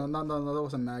 No, that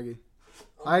wasn't Maggie.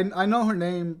 I know her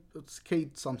name. It's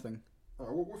Kate something. All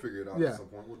right, we'll figure it out at some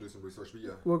point. We'll do some research, but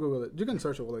yeah. We'll Google it. You can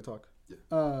search it while I talk.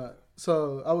 Yeah.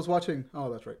 So I was watching.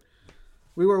 Oh, that's right.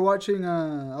 We were watching.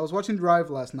 I was watching Drive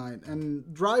last night,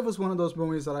 and Drive was one of those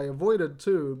movies that I avoided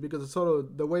too because it's sort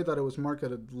of the way that it was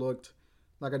marketed looked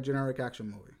like a generic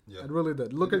action movie. Yeah. It really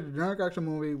did. Look at a generic action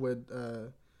movie with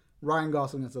Ryan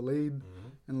Gosling as the lead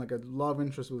and like a love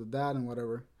interest with the dad and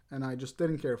whatever. And I just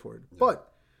didn't care for it. Yeah.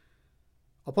 But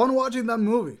upon watching that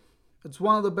movie, it's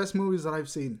one of the best movies that I've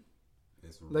seen.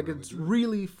 It's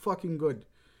really fucking good.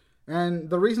 And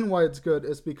the reason why it's good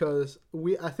is because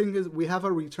we have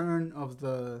a return of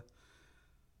the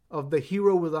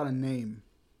hero without a name.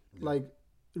 Yeah. Like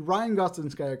Ryan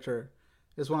Gosling's character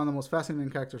is one of the most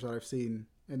fascinating characters that I've seen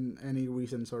in any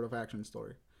recent sort of action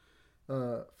story.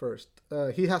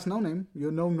 He has no name. You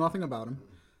know nothing about him.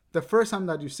 The first time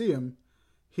that you see him,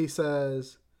 he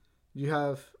says, you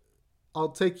have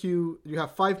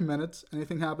 5 minutes.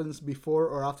 Anything happens before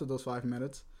or after those 5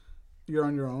 minutes, you're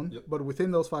on your own. Yep. But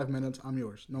within those 5 minutes, I'm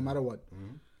yours, no matter what.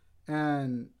 Mm-hmm.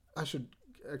 And I should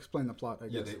explain the plot, I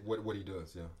guess. Yeah, what he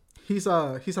does, yeah. He's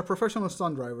a professional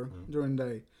stunt driver during the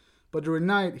day. But during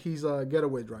night, he's a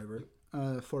getaway driver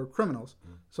for criminals.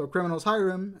 So criminals hire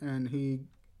him, and he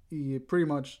pretty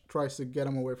much tries to get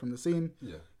him away from the scene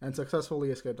and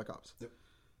successfully escape the cops. Yep.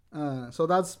 So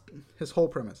that's his whole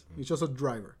premise. He's just a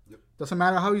driver. Yep. Doesn't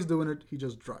matter how he's doing it, he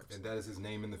just drives. And that is his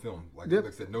name in the film. Like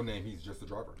Alex said, no name, he's just a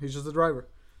driver. He's just a driver.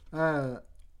 The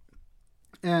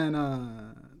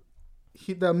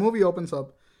movie opens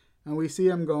up, and we see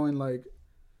him going like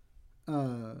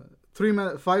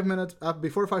 5 minutes,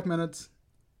 before 5 minutes,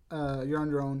 you're on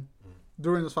your own.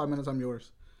 During those 5 minutes, I'm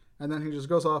yours. And then he just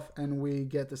goes off, and we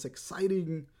get this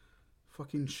exciting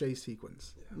fucking chase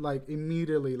sequence. Yeah. Like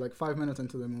immediately, like 5 minutes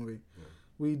into the movie. Yeah.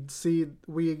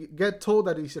 We get told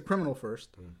that he's a criminal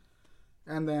first.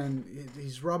 And then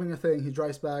he's robbing a thing. He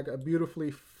drives back. A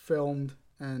beautifully filmed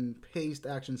and paced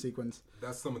action sequence.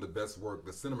 That's some of the best work.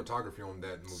 The cinematography on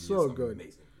that movie so is good.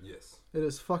 Amazing. Yes. It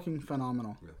is fucking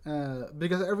phenomenal. Yeah.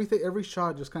 Because every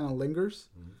shot just kind of lingers.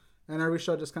 Mm-hmm. And every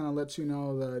shot just kind of lets you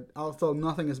know that although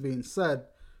nothing is being said,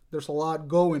 there's a lot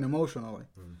going emotionally.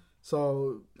 Mm-hmm.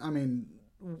 So, I mean,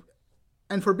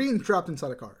 and for being trapped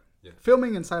inside a car. Yeah.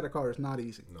 Filming inside a car is not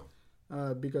easy.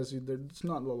 No. Because it's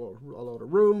not a lot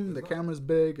of room. The camera's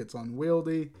big. It's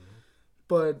unwieldy. Mm-hmm.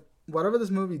 But whatever this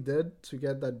movie did to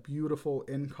get that beautiful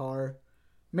in-car,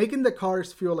 making the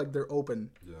cars feel like they're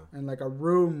open and like a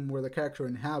room where the character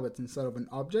inhabits instead of an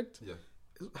object,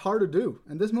 is hard to do.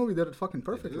 And this movie did it fucking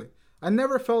perfectly. I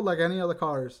never felt like any other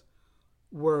cars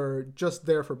were just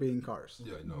there for being cars.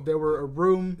 Yeah, no. They were a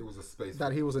room. It was a space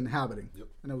that he was inhabiting. Yep.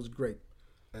 And it was great.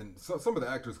 And so, some of the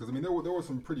actors, because I mean, there were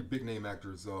some pretty big name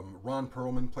actors. Ron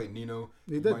Perlman played Nino.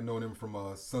 You might know him from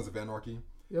Sons of Anarchy.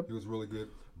 Yep. He was really good.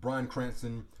 Bryan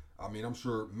Cranston. I mean, I'm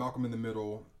sure Malcolm in the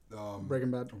Middle.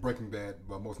 Breaking Bad,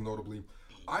 most notably.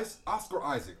 Oscar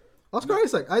Isaac.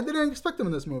 Isaac. I didn't expect him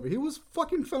in this movie. He was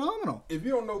fucking phenomenal. If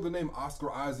you don't know the name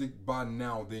Oscar Isaac by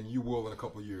now, then you will in a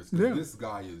couple of years. This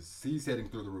guy he's heading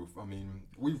through the roof. I mean,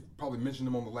 we've probably mentioned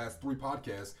him on the last 3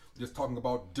 podcasts, just talking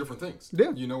about different things.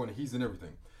 Yeah. You know, and he's in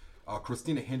everything.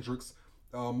 Christina Hendricks.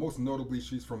 Most notably,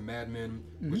 she's from Mad Men,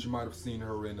 which you might have seen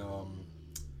her in...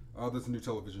 there's a new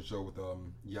television show with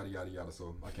yada yada yada.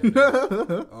 So I can't.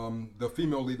 The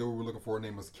female lead that we were looking for, her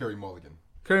name was Carey Mulligan.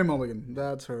 Carey Mulligan,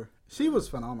 that's her. She was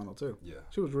phenomenal too. Yeah,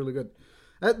 she was really good.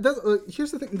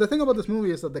 Here's the thing. The thing about this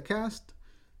movie is that the cast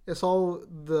is all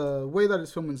the way that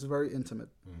it's filmed is very intimate.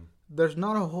 Mm. There's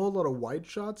not a whole lot of wide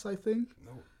shots. I think.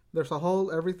 No. There's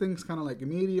everything's kind of like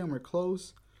medium or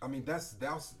close. I mean, that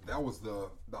was the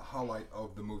highlight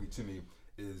of the movie to me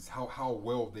is how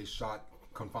well they shot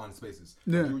confined spaces.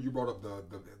 Yeah. You brought up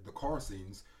the car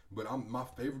scenes, but my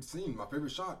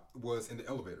favorite shot was in the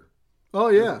elevator. Oh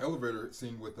yeah, the elevator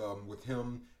scene with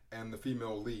him and the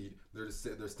female lead. They're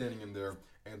standing in there,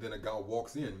 and then a guy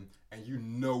walks in, and you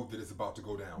know that it's about to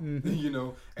go down. Mm-hmm. You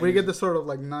know, and we get this sort of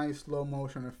like nice slow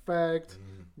motion effect.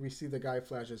 Mm-hmm. We see the guy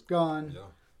flash his gun,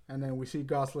 and then we see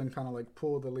Gosling kind of like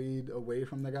pull the lead away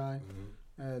from the guy.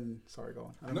 Mm-hmm. And sorry,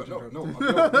 go on.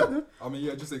 No. I mean,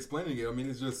 yeah, just explaining it. I mean,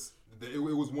 it's just. It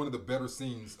was one of the better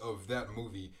scenes of that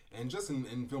movie, and just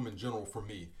in film in general for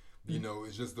me, you know,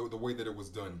 it's just the way that it was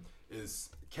done is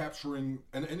capturing,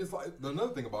 and it's like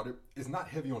another thing about it is not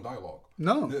heavy on dialogue.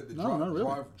 No, not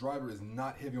really. Driver is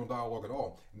not heavy on dialogue at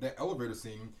all. That elevator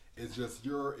scene is just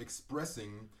you're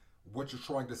expressing what you're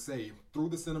trying to say through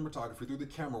the cinematography, through the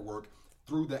camera work,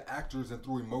 through the actors, and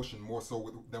through emotion more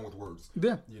so than with words.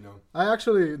 Yeah. You know? I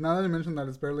actually, now that you mentioned that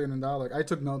it's barely in dialogue, I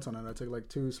took notes on it. I took like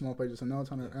 2 small pages of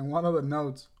notes on it. And one of the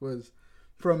notes was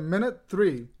from minute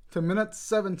 3 to minute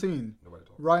 17,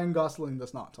 Ryan Gosling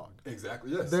does not talk.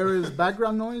 Exactly, yes. There is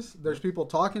background noise. There's people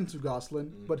talking to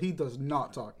Gosling, but he does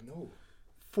not talk. No.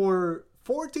 For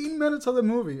 14 minutes of the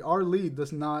movie, our lead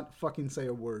does not fucking say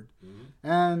a word. Mm-hmm.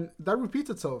 And that repeats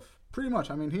itself. Pretty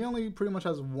much. I mean, he only pretty much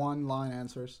has one-line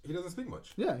answers. He doesn't speak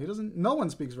much. Yeah, he doesn't. No one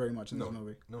speaks very much in this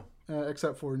movie. No.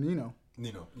 Except for Nino.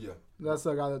 Nino, yeah. That's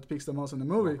the guy that speaks the most in the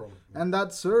movie. No and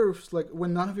that serves, like,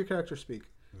 when none of your characters speak,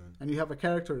 and you have a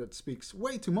character that speaks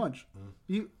way too much,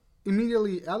 you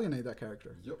immediately alienate that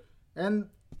character. Yep. And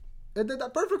it did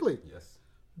that perfectly. Yes.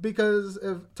 Because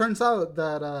it turns out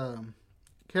that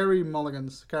Carey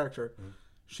Mulligan's character,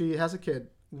 she has a kid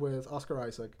with Oscar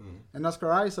Isaac, and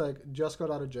Oscar Isaac just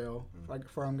got out of jail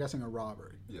for I'm guessing a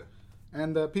robbery. Yeah,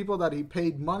 and the people that he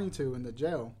paid money to in the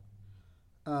jail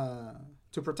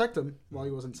to protect him while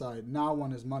he was inside now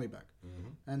want his money back,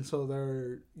 and so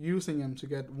they're using him to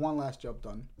get one last job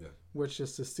done, which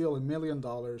is to steal $1 million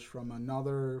from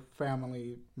another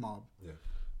family mob.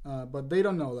 Yeah, but they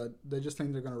don't know that. They just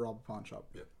think they're going to rob a pawn shop.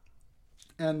 Yeah,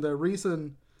 and the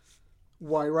reason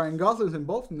why Ryan Gosling's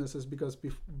involved in this is because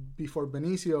before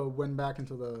Benicio went back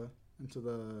into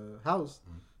the house,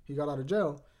 he got out of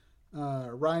jail.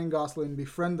 Ryan Gosling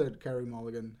befriended Carey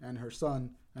Mulligan and her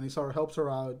son, and he sort of helps her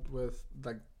out with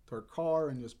like her car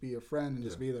and just be a friend and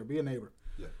just be there, be a neighbor.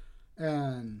 Yeah.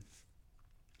 And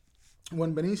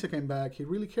when Benicio came back, he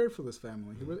really cared for this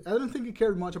family. I don't think he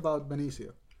cared much about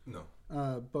Benicio. No.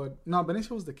 But no,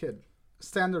 Benicio was the kid.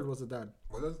 Standard was the dad.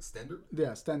 Was that Standard?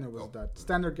 Yeah, Standard was the dad.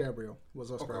 Standard Gabriel was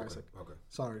Oscar Isaac. Okay.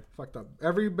 Sorry, fucked up.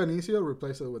 Every Benicio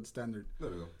replace it with Standard. There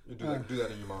we go. You do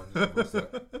that in your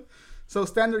mind. So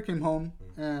Standard came home,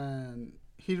 and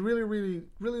he really, really,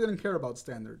 really didn't care about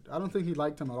Standard. I don't think he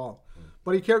liked him at all.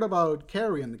 But he cared about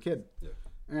Carey and the kid. Yeah.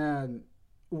 And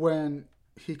when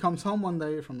he comes home one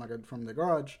day from the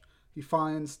garage, he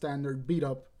finds Standard beat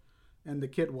up and the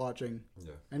kid watching.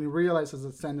 Yeah. And he realizes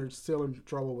that Standard's still in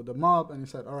trouble with the mob. And he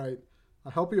said, all right,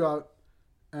 I'll help you out.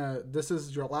 This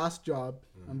is your last job.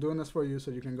 I'm doing this for you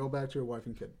so you can go back to your wife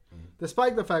and kid.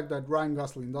 Despite the fact that Ryan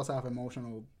Gosling does have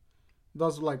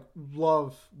does like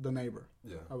love the neighbor,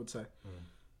 I would say.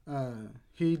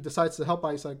 He decides to help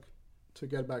Isaac to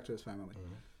get back to his family.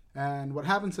 And what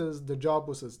happens is the job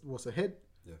was a hit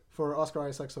for Oscar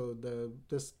Isaac. So who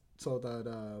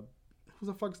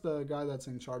the fuck's the guy that's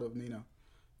in charge of Nino?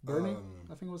 Bernie,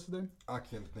 I think was his name. I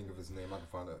can't think of his name. I can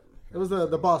find out. It was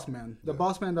the boss man. The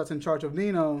boss man that's in charge of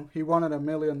Nino. He wanted $1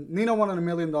 million. Nino wanted $1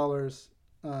 million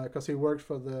because he worked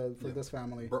for this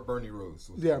family. Bernie Rose.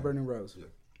 Bernie Rose. Yeah.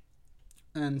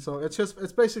 And so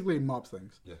it's basically mob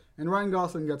things. Yeah. And Ryan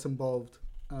Gosling gets involved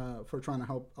for trying to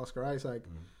help Oscar Isaac,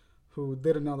 who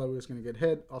didn't know that he was going to get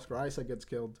hit. Oscar Isaac gets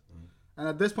killed. And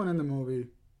at this point in the movie,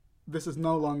 this is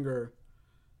no longer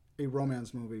a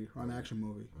romance movie or an action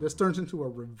movie. This turns into a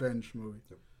revenge movie.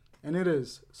 Yep. And it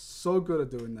is so good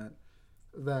at doing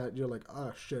that you're like,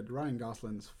 oh shit, Ryan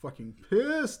Gosling's fucking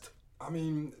pissed. I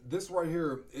mean, this right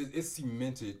here, it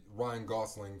cemented Ryan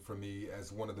Gosling for me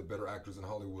as one of the better actors in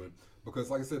Hollywood. Because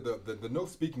like I said, the no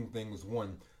speaking thing was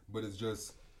one, but it's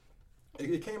just,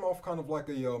 it came off kind of like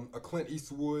a Clint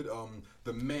Eastwood,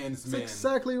 the man's man.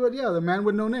 Exactly what, the man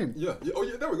with no name. Yeah. Oh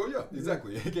yeah, there we go. Yeah,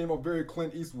 exactly. It came off very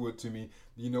Clint Eastwood to me.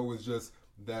 You know, it was just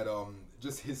that,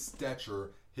 just his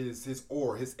stature, his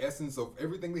aura, his essence of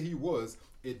everything that he was.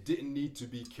 It didn't need to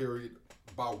be carried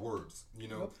by words. You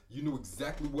know, you knew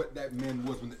exactly what that man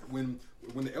was when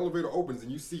the elevator opens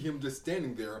and you see him just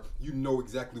standing there. You know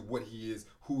exactly what he is,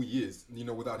 who he is. You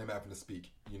know, without him having to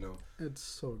speak. You know, it's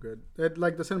so good.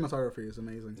 Like the cinematography is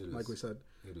amazing. Like we said,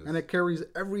 and it carries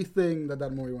everything that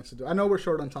movie wants to do. I know we're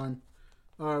short on time,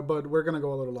 but we're gonna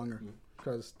go a little longer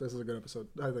because this is a good episode,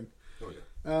 I think. Oh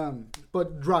yeah.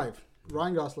 But Drive,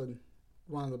 Ryan Gosling.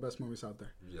 One of the best movies out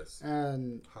there. Yes.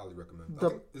 And highly recommend.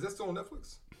 Is that still on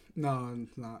Netflix? No,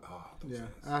 it's not. Oh,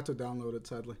 I have to download it,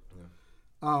 sadly.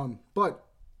 Yeah. But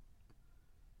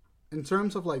in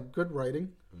terms of like good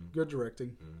writing, good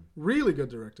directing, really good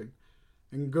directing,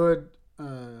 and good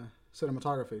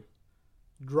cinematography,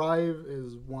 Drive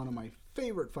is one of my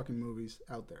favorite fucking movies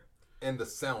out there. And the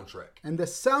soundtrack. And the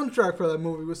soundtrack for that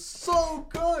movie was so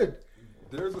good.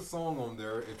 There's a song on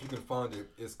there, if you can find it.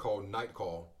 It's called Night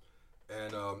Call.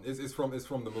 And it's from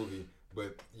the movie,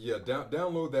 but yeah,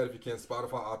 download that if you can.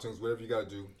 Spotify, iTunes, whatever you gotta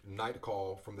do. Night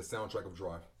Call from the soundtrack of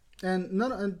Drive.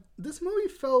 And this movie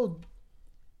felt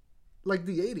like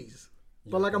the '80s,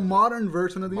 but like a modern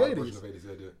version of the '80s. Version of '80s,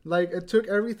 yeah, did. Like it took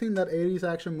everything that '80s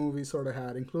action movies sort of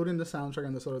had, including the soundtrack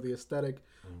and the sort of the aesthetic.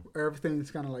 Everything's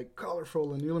kind of like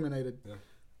colorful and illuminated.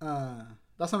 Yeah.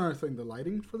 That's another thing. The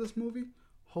lighting for this movie,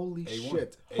 holy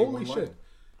shit!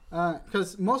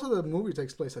 Because most of the movie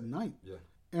takes place at night. Yeah.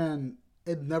 And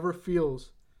it never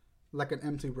feels like an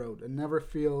empty road. It never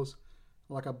feels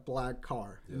like a black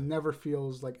car. Yeah. It never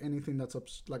feels like anything that's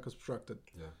obstructed.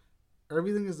 Yeah.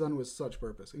 Everything is done with such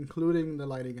purpose, including the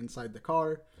lighting inside the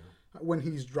car. Yeah. When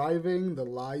he's driving, the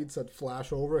lights that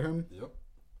flash over him. Yep.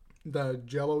 The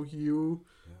jello hue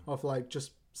of like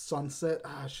just sunset.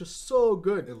 It's just so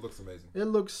good. It looks amazing. It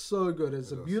looks so good.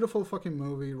 It's a beautiful fucking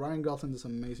movie. Ryan Gosling does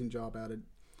an amazing job at it.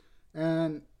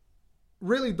 And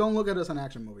really, don't look at it as an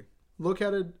action movie. Look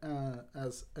at it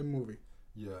as a movie.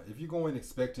 Yeah, if you go in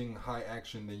expecting high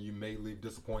action, then you may leave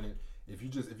disappointed. If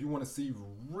you want to see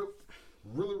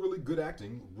really good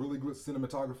acting, really good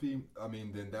cinematography, I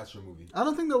mean, then that's your movie. I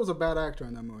don't think there was a bad actor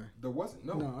in that movie. There wasn't.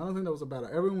 No, I don't think there was a bad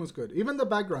actor. Everyone was good. Even the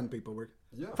background people were.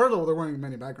 Yeah. First of all, there weren't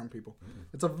many background people. Mm-hmm.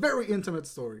 It's a very intimate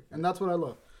story, and that's what I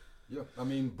love. Yeah, I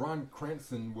mean, Bryan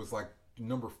Cranston was like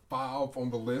number 5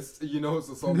 on the list, you know,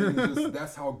 so I mean,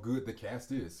 that's how good the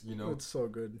cast is, you know. It's so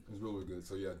good. It's really good.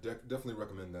 So yeah, definitely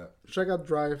recommend that. Check out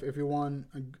Drive if you want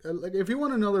if you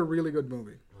want another really good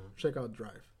movie. Check out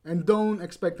Drive, and don't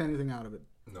expect anything out of it.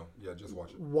 No, yeah, just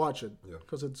watch it. Watch it,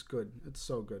 because it's good. It's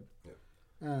so good. Yeah.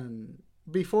 And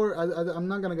before I'm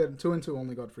not gonna get too into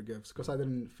Only God Forgives because I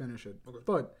didn't finish it,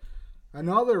 but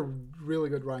another really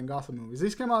good Ryan Gosling movies.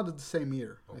 These came out at the same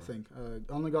year, I think.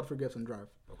 Only God Forgives and Drive.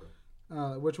 Okay.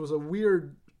 Which was a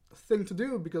weird thing to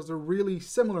do because they're really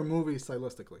similar movies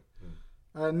stylistically.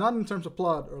 Not in terms of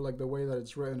plot or like the way that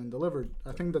it's written and delivered.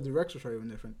 I think the directors are even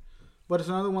different. But it's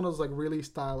another one of those like really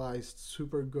stylized,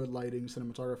 super good lighting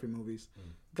cinematography movies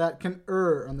that can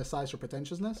err on the size or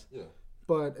pretentiousness. Yeah.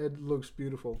 But it looks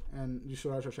beautiful, and you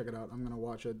should also check it out. I'm gonna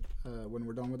watch it when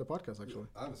we're done with the podcast. Actually,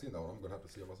 I haven't seen that one. I'm gonna have to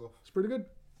see it myself. It's pretty good.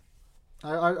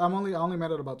 I only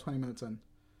made it about 20 minutes in,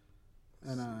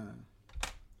 and I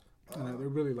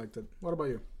really liked it. What about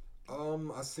you?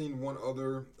 I've seen one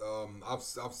other.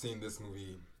 I've seen this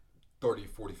movie 30,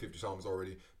 40, 50 times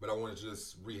already, but I wanted to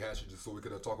just rehash it just so we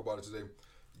could talk about it today.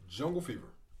 Jungle Fever.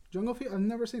 Jungle Fever? I've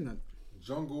never seen that.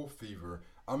 Jungle Fever.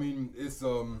 I mean, it's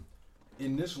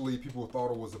initially people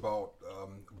thought it was about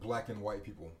black and white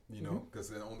people, you know,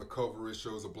 because on the cover it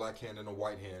shows a black hand and a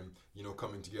white hand, you know,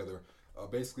 coming together.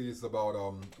 Basically, it's about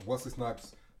Wesley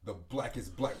Snipes, the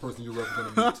blackest black person you're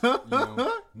ever gonna meet. You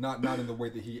know, not in the way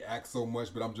that he acts so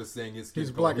much, but I'm just saying he's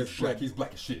black as shit. He's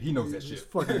black as shit. He knows that shit. He's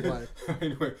fucking black.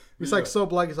 Anyway, he's like so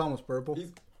black, he's almost purple.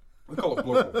 We call it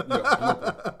blurple. Yeah,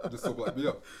 blurple. Just so black. But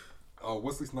yeah,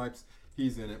 Wesley Snipes,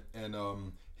 he's in it, and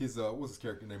his what's his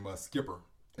character name? Skipper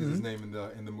is his name in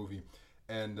the movie,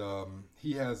 and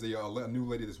he has a new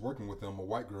lady that's working with him, a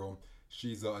white girl.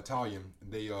 She's Italian.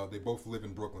 They both live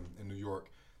in Brooklyn, in New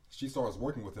York. She starts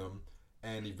working with him,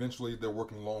 and eventually they're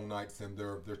working long nights, and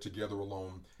they're together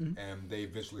alone, and they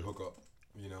eventually hook up.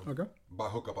 You know, okay. By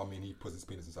hook up, I mean he puts his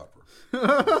penis inside of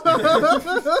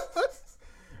her.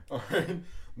 All right.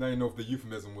 Now you know if the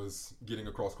euphemism was getting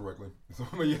across correctly. So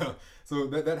yeah, so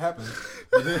that happened.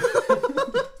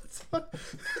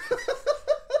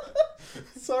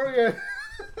 Sorry.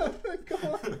 Come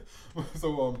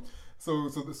on. So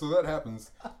that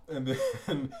happens, and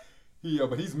then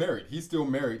but he's married. He's still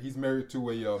married. He's married to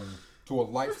a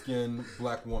light skinned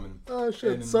black woman. Oh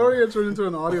shit! Sorry, I turned into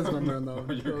an audience member though.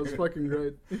 That was fucking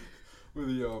great. With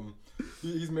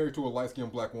he's married to a light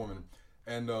skinned black woman,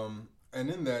 and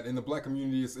in the black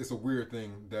community, it's a weird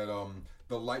thing that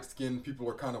the light skinned people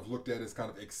are kind of looked at as kind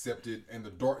of accepted, and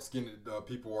the dark skinned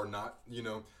people are not. You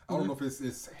know, I don't know if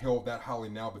it's held that highly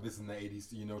now, but this is in the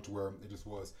 80s, you know, to where it just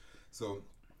was. So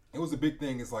it was a big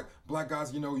thing. It's like black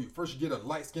guys, you know, you get a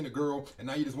light skinned girl, and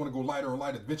now you just want to go lighter and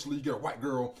lighter. Eventually, you get a white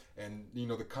girl, and you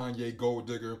know the Kanye gold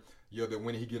digger. You know that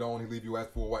when he get on, he leave you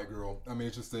ask for a white girl. I mean,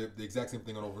 it's just the exact same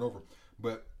thing over and over.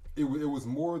 But it was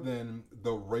more than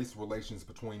the race relations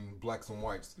between blacks and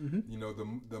whites. You know,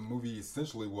 the movie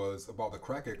essentially was about the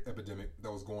crack epidemic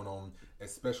that was going on,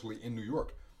 especially in New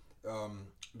York.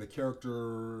 The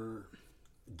character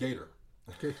Gator.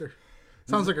 Gator.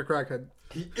 Sounds like a crackhead.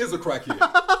 He is a crackhead.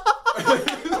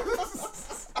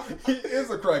 He is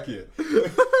a crackhead.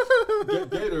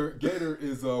 Gator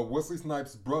is Wesley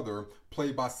Snipes' brother,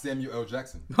 played by Samuel L.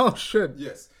 Jackson. Oh shit!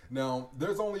 Yes. Now,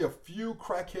 there's only a few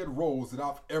crackhead roles that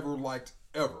I've ever liked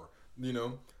ever. You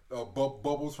know,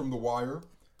 Bubbles from The Wire,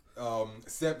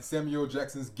 Samuel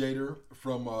Jackson's Gator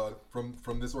from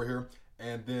this right here,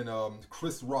 and then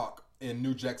Chris Rock in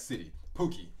New Jack City.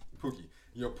 Pookie.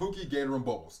 You know, Pookie, Gator, and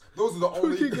Bubbles. Those are the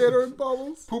only... Pookie, Gator, and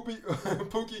Bubbles?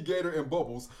 Pookie, Gator, and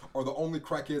Bubbles are the only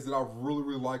crackheads that I really,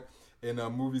 really like in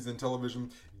movies and television.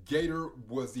 Gator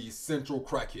was the central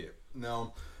crackhead.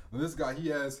 Now, this guy, he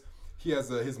has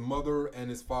his mother and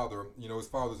his father. You know, his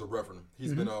father's a reverend.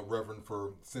 He's been a reverend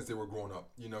since they were growing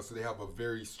up. You know, so they have a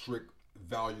very strict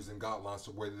values and guidelines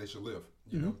to the way that they should live.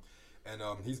 You know? And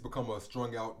he's become a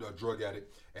strung out drug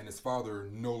addict, and his father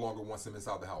no longer wants him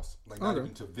inside the house, like not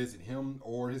even to visit him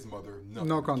or his mother. Nothing.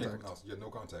 No contact. Yeah,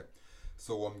 no contact.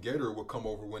 So Gator would come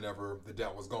over whenever the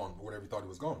dad was gone, or whenever he thought he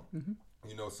was gone.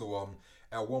 You know, so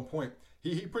at one point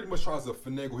he pretty much tries to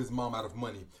finagle his mom out of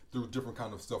money through different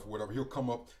kind of stuff or whatever. He'll come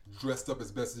up dressed up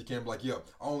as best as he can, be like, yeah,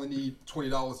 I only need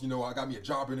 $20. You know, I got me a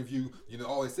job interview. You know,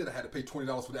 all they said I had to pay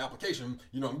 $20 for the application.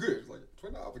 You know, I'm good. It's like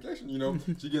 $20 application. You know,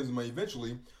 she gives him money.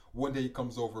 Eventually, one day he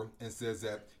comes over and says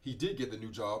that he did get the new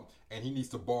job and he needs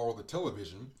to borrow the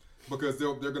television because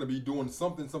they're going to be doing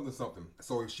something.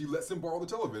 So she lets him borrow the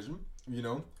television, you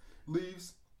know,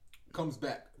 leaves, comes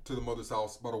back to the mother's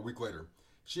house about a week later.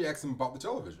 She asks him about the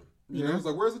television. You know, he's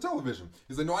like, where's the television?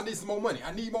 He's like, no, I need some more money.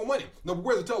 I need more money. No, but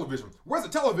where's the television? Where's the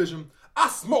television? I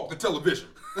smoke the television.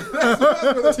 that's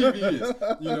where the TV is,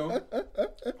 you know.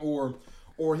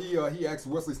 Or he asks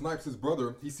Wesley Snipes, his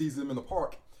brother, he sees him in the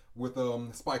park with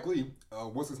Spike Lee.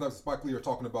 Wesley Snipes and Spike Lee are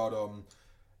talking about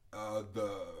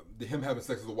him having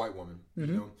sex with a white woman. You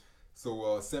know,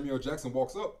 so Samuel Jackson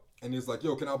walks up and he's like,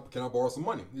 "Yo, can I borrow some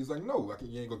money?" He's like, "No,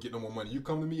 you ain't gonna get no more money. You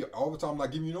come to me all the time, I'm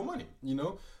not giving you no money." You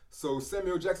know, so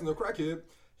Samuel Jackson, the crackhead,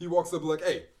 he walks up like,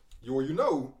 "Hey, you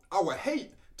know, I would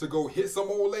hate to go hit some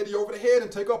old lady over the head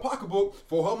and take her pocketbook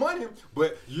for her money,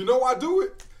 but you know I do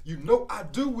it. You know I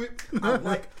do it. I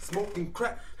like smoking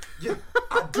crack. Yeah,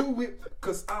 I do it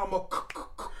because I'm a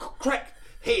crack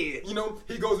head." You know,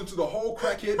 he goes into the whole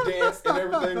crackhead dance and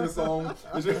everything in the song.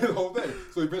 It's just the whole thing.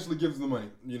 So he eventually gives him the money,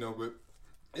 you know, but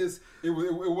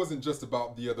it wasn't just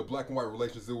about the black and white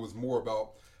relations. It was more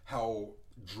about how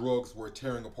drugs were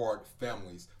tearing apart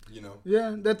families, you know.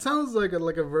 Yeah, that sounds like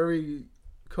a very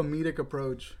comedic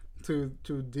approach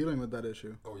to dealing with that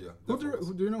issue. Oh yeah.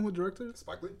 Who do you know who directed it?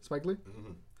 Spike Lee. Spike Lee.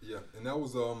 Mm-hmm. Yeah, and that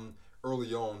was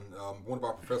early on. One of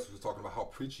our professors was talking about how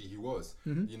preachy he was.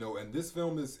 You know, and this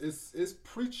film is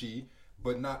preachy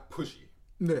but not pushy.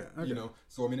 Yeah, okay. You know,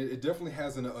 so I mean, it definitely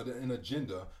has an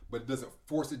agenda, but it doesn't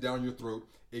force it down your throat.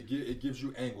 It gives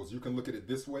you angles. You can look at it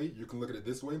this way. You can look at it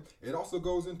this way. It also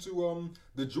goes into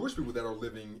the Jewish people that are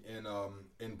living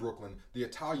in Brooklyn, the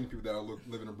Italian people that are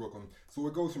living in Brooklyn. So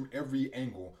it goes from every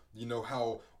angle. You know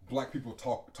how black people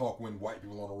talk when white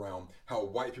people aren't around. How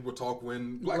white people talk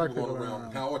when black people aren't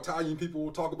around. How Italian people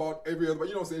will talk about every other.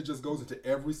 You know what I'm saying? It just goes into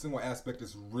every single aspect.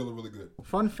 It's really, really good.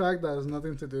 Fun fact that has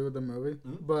nothing to do with the movie,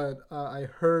 but I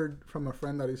heard from a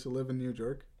friend that used to live in New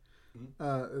York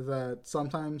that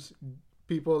sometimes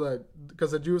people that,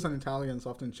 because the Jews and Italians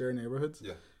often share neighborhoods.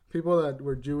 Yeah. People that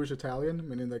were Jewish Italian,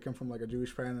 meaning they come from like a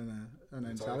Jewish parent and an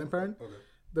Italian parent,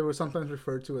 they were sometimes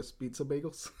referred to as pizza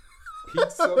bagels.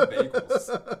 Pizza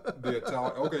bagels. The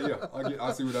Italian. Okay, yeah,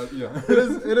 I see what that. Yeah.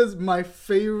 It is my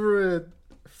favorite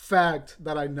fact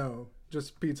that I know.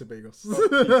 Just pizza bagels.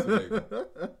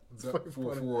 Pizza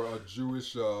bagel. For a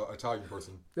Jewish Italian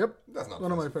person. Yep. That's not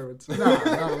one of my favorites. Nah, not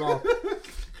at all.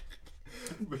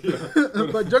 But, yeah.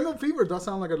 But Jungle Fever does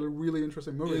sound like a really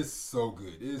interesting movie. It's so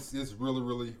good. It's really,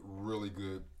 really, really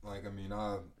good. Like, I mean,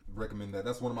 I recommend that.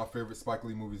 That's one of my favorite Spike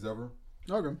Lee movies ever.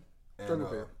 Okay. Jungle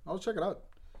Fever. I'll check it out.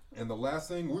 And the last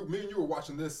thing, me and you were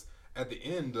watching this at the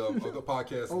end of the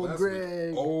podcast last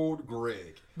week. Old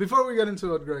Greg. Before we get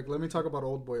into Old Greg, let me talk about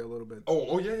Old Boy a little bit.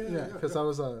 Oh yeah. Because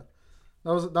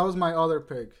that was my other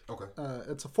pick. Okay.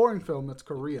 It's a foreign film. It's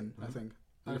Korean, I think.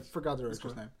 I forgot the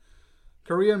director's name.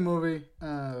 Korean movie,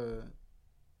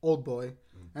 Old Boy,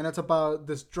 and it's about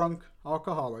this drunk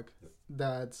alcoholic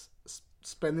that's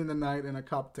spending the night in a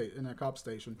cop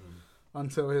station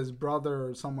until his brother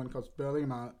or someone comes bailing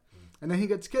him out, and then he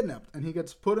gets kidnapped and he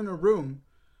gets put in a room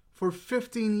for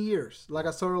 15 years, like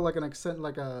a sort of like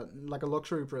a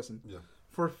luxury prison. Yeah.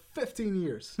 For 15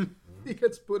 years, he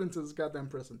gets put into this goddamn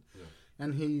prison,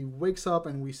 and he wakes up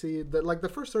and we see that like the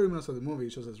first 30 minutes of the movie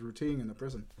is just his routine in the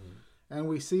prison. And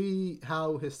we see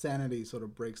how his sanity sort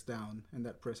of breaks down in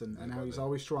that prison and how he's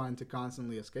always trying to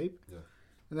constantly escape. Yeah.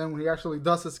 And then when he actually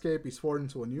does escape, he's forced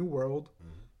into a new world,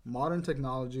 modern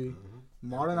technology,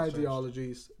 modern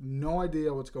ideologies, no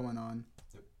idea what's going on.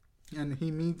 Yep. And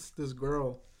he meets this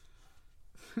girl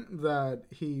that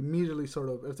he immediately sort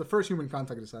of, it's the first human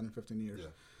contact he's had in 15 years. Yeah.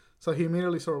 So he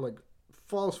immediately sort of like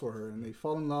falls for her and they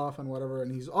fall in love and whatever.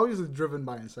 And he's obviously driven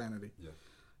by insanity. Yeah.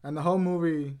 And the whole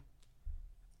movie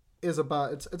is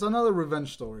about it's another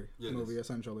revenge story movie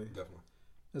essentially. Definitely,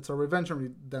 it's a revenge and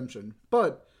redemption,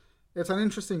 but it's an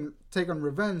interesting take on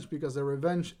revenge because the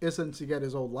revenge isn't to get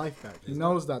his old life back. He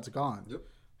knows that's gone. Yep.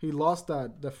 He lost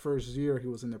that the first year he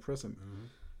was in the prison,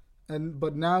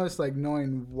 but now it's like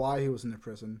knowing why he was in the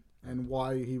prison and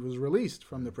why he was released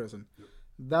from the prison. Yep.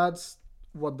 That's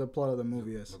what the plot of the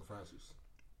movie is. Looking for answers.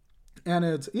 And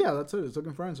that's it. It's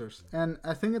looking for answers. And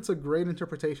I think it's a great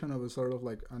interpretation of a sort of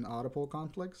like an Oedipal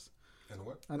complex. And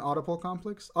what? An Oedipal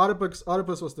complex.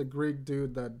 Oedipus was the Greek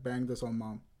dude that banged his own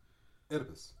mom.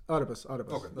 Oedipus.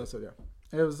 Okay. That's it,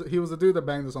 yeah. He was the dude that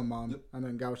banged his own mom and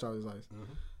then gouged out his eyes.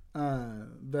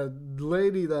 The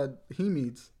lady that he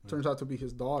meets turns out to be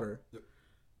his daughter. Yep.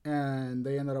 And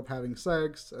they ended up having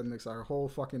sex, and it's a whole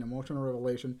fucking emotional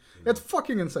revelation. It's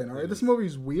fucking insane, alright? This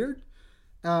movie's weird.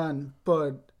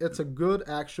 But it's a good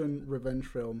action revenge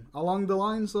film along the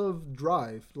lines of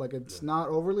Drive. Like it's not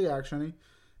overly actiony,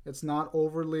 it's not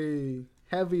overly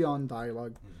heavy on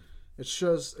dialogue. It's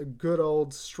just a good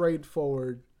old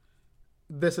straightforward.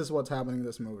 This is what's happening in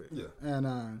this movie. Yeah,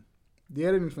 and the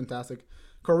editing's fantastic.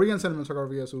 Korean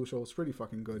cinematography, as usual, is pretty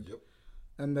fucking good. Yep,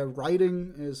 and the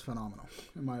writing is phenomenal,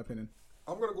 in my opinion.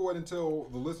 I'm gonna go ahead and tell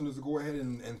the listeners to go ahead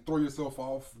and throw yourself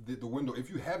off the window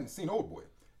if you haven't seen Old Boy.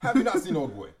 Have you not seen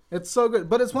Old Boy? It's so good.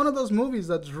 But it's one of those movies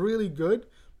that's really good.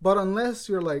 But unless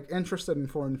you're like interested in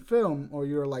foreign film or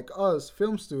you're like us,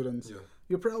 film students,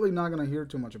 you're probably not going to hear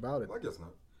too much about it. Well, I guess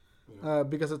not.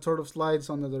 Because it sort of slides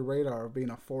under the radar of being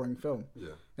a foreign film. Yeah.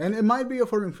 And it might be a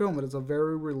foreign film, but it's a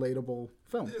very relatable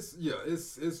film.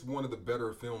 It's one of the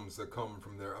better films that come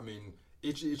from there. I mean,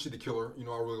 Itchy the Killer,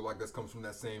 I really like that comes from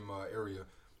that same area.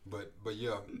 But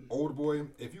yeah, Old Boy,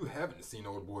 if you haven't seen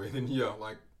Old Boy, then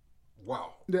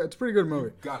wow. Yeah, it's a pretty good movie.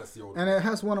 You gotta see Old Boy. And it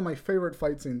has one of my favorite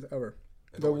fight scenes ever.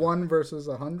 The 1 versus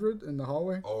 100 in the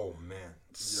hallway. Oh, man.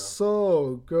 Yeah.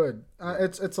 So good.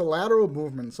 It's a lateral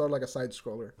movement, sort of like a side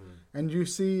scroller. And you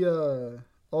see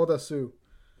Oda Sue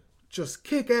just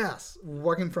kick ass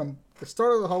walking from the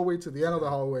start of the hallway to the end of the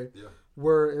hallway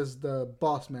where is the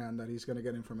boss man that he's gonna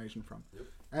get information from,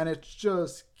 and it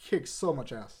just kicks so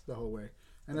much ass the whole way.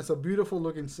 And it's a beautiful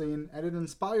looking scene, and it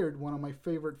inspired one of my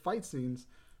favorite fight scenes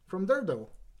from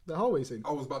Daredevil, the hallway scene.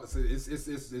 I was about to say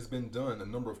it's been done a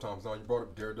number of times. Now you brought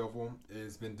up Daredevil.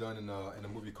 It's been done in a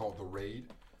movie called The Raid.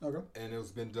 Okay. And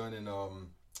it's been done in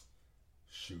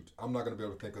shoot, I'm not gonna be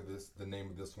able to think of the name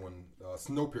of this one.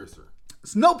 Snowpiercer.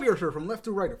 Snowpiercer from Left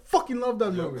to Right. I fucking love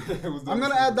that movie. I'm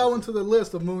gonna add that one to the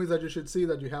list of movies that you should see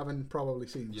that you haven't probably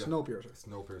seen. Snowpiercer.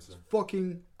 Snowpiercer.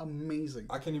 Fucking amazing.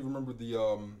 I can't even remember the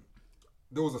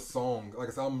there was a song. Like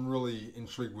I said, I'm really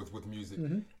intrigued with music,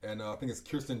 and I think it's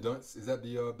Kirsten Dunst. Is that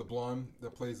the blonde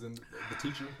that plays in the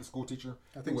teacher, the school teacher?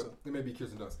 I think so. It may be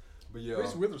Kirsten Dunst, but yeah,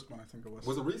 Reese Witherspoon, I think it was.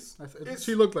 Was it Reese?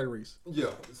 She looked like Reese.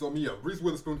 Yeah. So Reese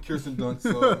Witherspoon, Kirsten Dunst,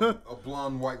 a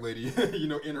blonde white lady,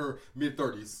 in her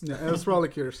mid-30s. Yeah, it was probably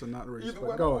Kirsten, not Reese.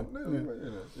 But go on.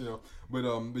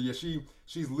 But yeah,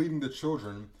 she's leading the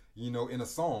children, in a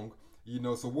song,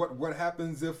 So what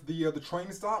happens if the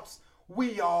train stops?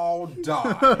 We all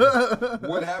die.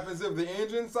 What happens if the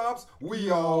engine stops? We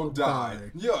all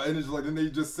die. Yeah, and it's like then they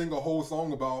just sing a whole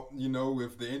song about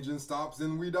if the engine stops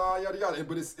then we die, yada yada.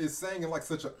 But it's sang in like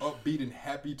such an upbeat and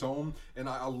happy tone, and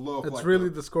I love. It's like really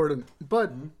discordant.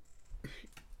 But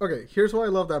okay, here's why I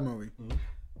love that movie.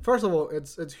 First of all,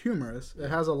 it's humorous. It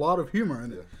has a lot of humor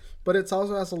in it, but it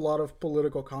also has a lot of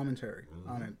political commentary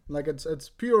on it. Like it's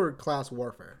pure class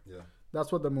warfare. Yeah,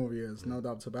 that's what the movie is. No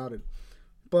doubts about it.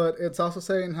 But it's also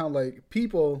saying how, like,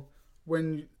 people,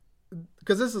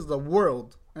 because this is the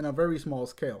world in a very small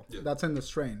scale that's in the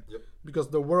strain.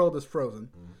 Because the world is frozen.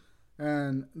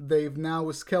 And they've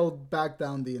now scaled back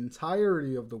down the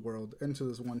entirety of the world into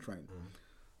this one train.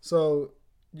 So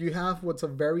you have what's a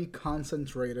very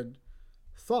concentrated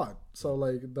thought. So,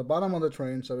 like, the bottom of the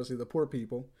train is obviously the poor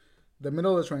people. The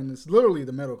middle of the train is literally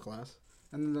the middle class.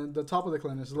 And the top of the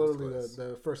train is literally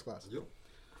the first class.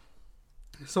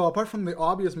 So apart from the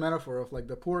obvious metaphor of like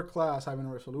the poor class having a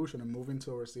resolution and moving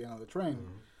towards the end of the train,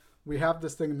 we have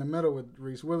this thing in the middle with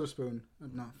Reese Witherspoon,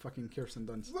 not fucking Kirsten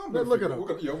Dunst. Look it up. I'm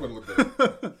gonna look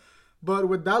that up. But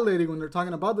with that lady, when they're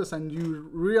talking about this, and you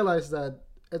realize that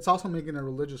it's also making a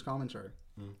religious commentary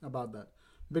about that,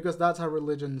 because that's how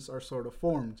religions are sort of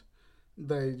formed.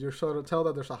 You're sort of tell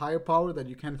that there's a higher power that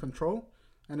you can't control,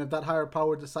 and if that higher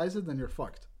power decides it, then you're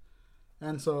fucked.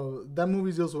 And so that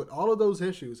movie deals with all of those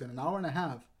issues in an hour and a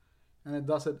half, and it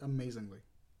does it amazingly.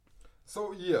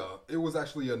 So yeah, it was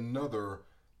actually another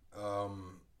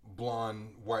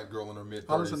blonde white girl in her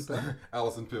mid-30s.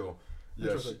 Alison Pill.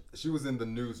 Yeah, she was in The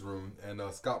Newsroom and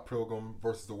Scott Pilgrim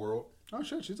versus the World. Oh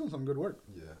shit, she's done some good work.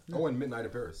 Yeah. Oh, and Midnight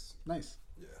in Paris. Nice.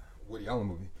 Yeah, Woody Allen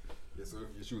movie. Yeah, so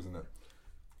she was in that.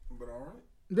 But all right.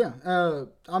 Yeah,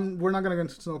 we're not gonna get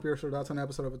into Snowpiercer. That's an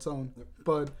episode of its own.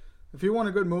 But if you want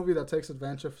a good movie that takes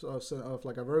advantage of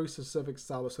like a very specific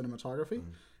style of cinematography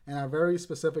and a very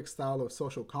specific style of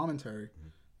social commentary,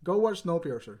 go watch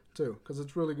Snowpiercer too, because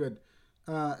it's really good.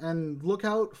 And look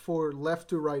out for left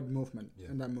to right movement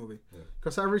in that movie,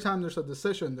 because every time there's a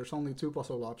decision, there's only two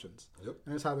possible options,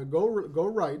 and it's either go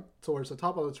right towards the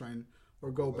top of the train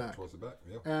or go back towards the back.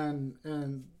 And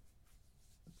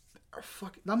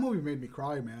that movie made me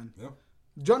cry, man.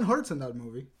 John Hurt's in that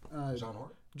movie. John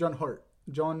Hurt.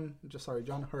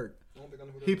 John Hurt.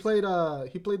 He played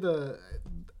the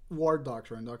Ward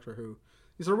Doctor in Doctor Who.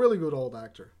 He's a really good old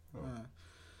actor.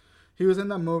 He was in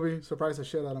that movie, surprised the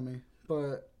shit out of me.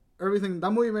 But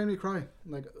that movie made me cry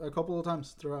like a couple of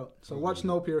times throughout. So watch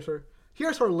Snowpiercer.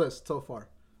 Here's our list so far: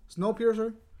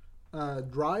 Snowpiercer,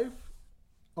 Drive,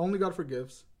 Only God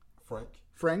Forgives,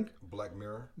 Frank, Black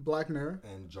Mirror,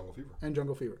 and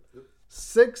Jungle Fever.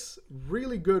 6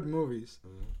 really good movies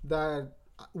that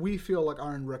we feel like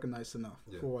aren't recognized enough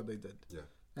for what they did.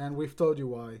 And we've told you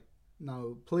why.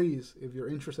 Now, please, if you're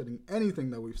interested in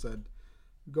anything that we've said,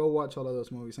 go watch all of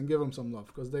those movies and give them some love,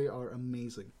 because they are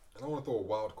amazing. And I want to throw a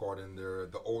wild card in there,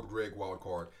 the Old Greg wild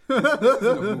card. This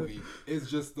isn't a movie. It's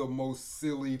just the most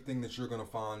silly thing that you're going to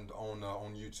find on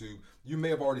YouTube. You may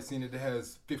have already seen it. It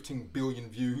has 15 billion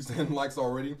views and likes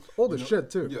already. Old as shit,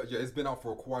 too. Yeah, it's been out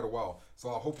for quite a while. So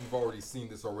I hope you've already seen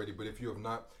this already. But if you have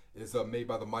not, it's made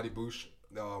by the Mighty Boosh,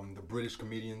 the British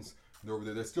comedians. They're over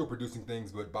there. They're still producing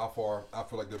things, but by far, I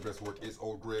feel like their best work is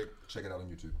Old Greg. Check it out on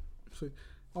YouTube. Sweet.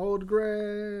 Old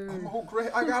Greg. I'm Old Greg.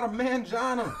 I got a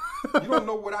mangina. You don't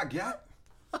know what I got.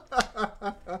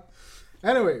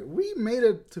 Anyway, we made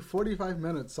it to 45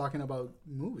 minutes talking about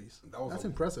movies. That's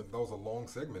impressive. That was a long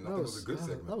segment. I think it was a good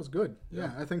segment. That was good.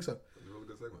 Yeah, I think so. It was a really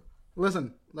good segment.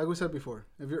 Listen, like we said before,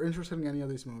 if you're interested in any of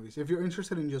these movies, if you're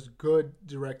interested in just good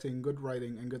directing, good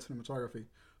writing, and good cinematography,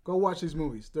 go watch these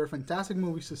movies. They're fantastic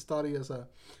movies to study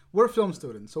we're film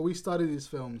students, so we study these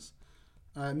films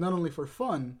not only for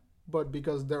fun, but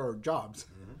because they're our jobs.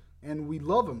 And we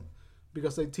love them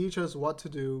because they teach us what to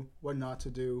do, what not to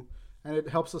do, and it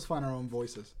helps us find our own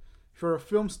voices. If you're a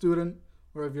film student,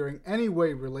 or if you're in any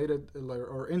way related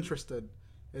or interested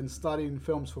in studying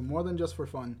films for more than just for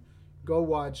fun, go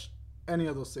watch any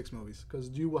of those 6 movies because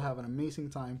you will have an amazing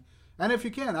time. And if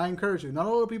you can, I encourage you. Not a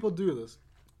lot of people do this,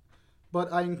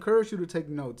 but I encourage you to take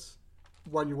notes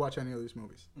when you watch any of these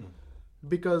movies.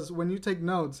 Because when you take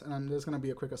notes, and there's going to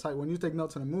be a quick aside, when you take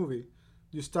notes in a movie,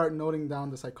 you start noting down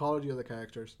the psychology of the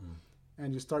characters,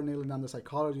 and you start nailing down the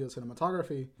psychology of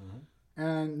cinematography,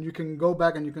 and you can go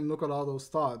back and you can look at all those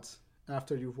thoughts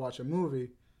after you've watched a movie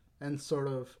and sort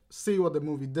of see what the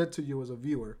movie did to you as a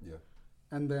viewer. Yeah.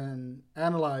 And then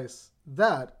analyze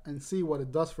that and see what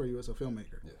it does for you as a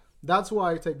filmmaker. Yeah. That's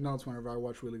why I take notes whenever I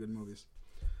watch really good movies.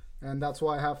 And that's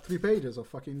why I have 3 pages of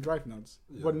fucking drive notes.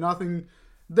 Yeah. But nothing,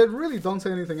 they really don't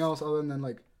say anything else other than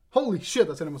like, holy shit,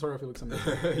 that cinematography looks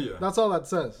amazing. Yeah. That's all that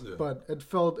says. Yeah. But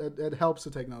it helps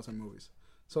to take notes on movies.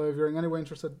 So if you're in any way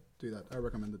interested, do that. I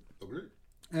recommend it. Agreed.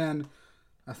 And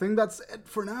I think that's it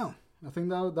for now. I think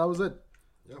that was it.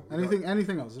 Yeah,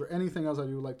 anything else? Is there anything else that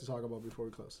you would like to talk about before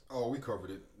we close? Oh, we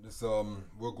covered it. This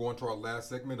we'll go into our last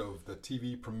segment of the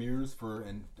TV premieres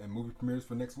and movie premieres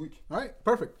for next week. All right,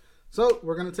 perfect. So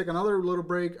we're gonna take another little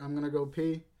break. I'm gonna go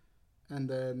pee, and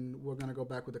then we're gonna go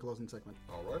back with the closing segment.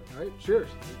 All right. All right. Cheers.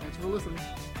 Thanks for listening.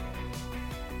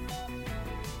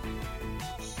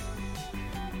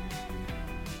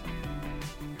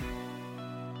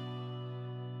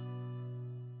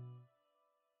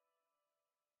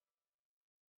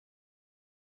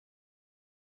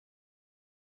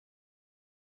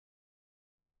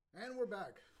 And we're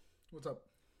back. What's up?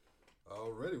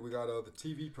 Alrighty, we got the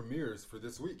TV premieres for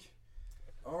this week.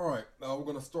 All right, we're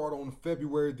going to start on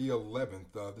February the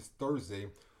 11th, this Thursday.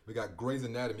 We got Grey's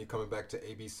Anatomy coming back to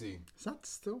ABC. Is that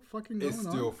still fucking going on? It's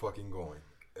still fucking going.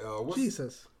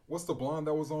 Jesus. What's the blonde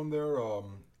that was on there?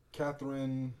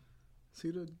 Catherine...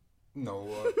 Zeta? No.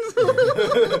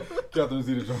 Catherine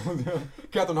Zeta-Jones. Yeah.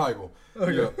 Katherine Heigl.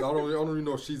 Okay. Yeah, I don't even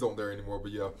know if she's on there anymore,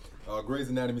 but yeah. Grey's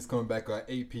Anatomy's coming back at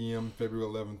 8 p.m. February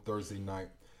 11th, Thursday night.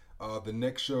 The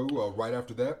next show right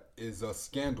after that is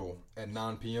Scandal at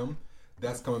 9 p.m.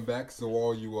 That's coming back, so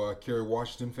all you Kerry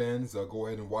Washington fans, go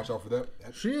ahead and watch out for that.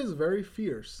 She is very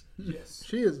fierce. Yes.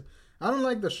 She is. I don't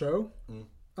like the show.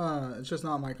 It's just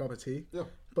not my cup of tea. Yeah.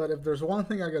 But if there's one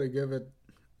thing I gotta give it,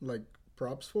 like,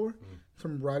 props for,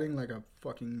 from writing, like, a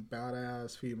fucking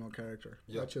badass female character.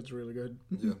 Yeah. That shit's really good.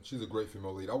 Yeah, she's a great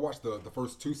female lead. I watched the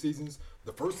first 2 seasons.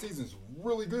 The first season's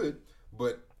really good,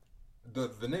 but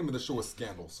the name of the show is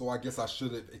Scandal, so I guess I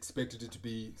should have expected it to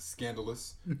be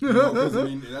scandalous. You know, 'cause, I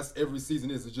mean, that's every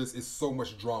season is. It's so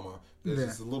much drama. It's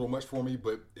just a little much for me,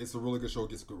 but it's a really good show.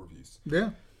 It gets good reviews. Yeah.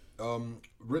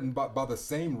 Written by the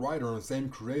same writer and the same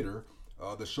creator.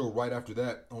 The show right after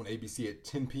that on ABC at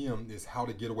 10 p.m. is How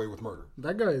to Get Away with Murder.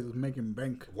 That guy is making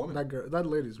bank. Woman. That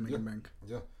lady's making bank.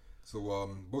 Yeah. So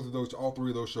all 3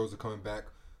 of those shows are coming back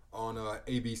on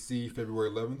ABC February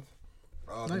 11th.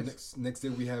 Nice. The next day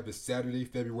we have is Saturday,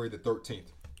 February the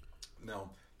 13th.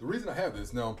 Now, the reason I have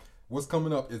this, what's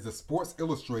coming up is the Sports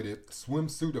Illustrated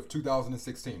Swimsuit of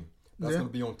 2016. That's going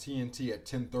to be on TNT at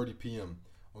 10:30 p.m.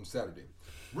 on Saturday.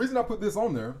 The reason I put this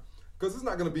on there, because there's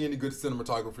not going to be any good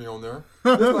cinematography on there.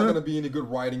 There's not going to be any good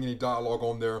writing, any dialogue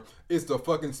on there. It's the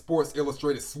fucking Sports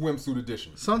Illustrated Swimsuit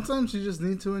edition. Sometimes you just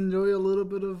need to enjoy a little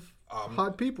bit of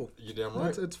hot people. You're damn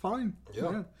right. It's fine.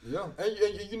 Yeah.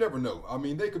 And you never know. I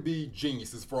mean, they could be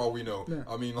geniuses for all we know. Yeah.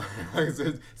 I mean, like I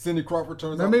said, Cindy Crawford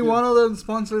turns out. Maybe one of them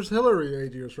sponsors Hillary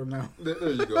 8 years from now.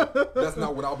 There you go. That's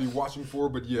not what I'll be watching for,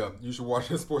 but yeah, you should watch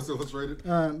Sports Illustrated.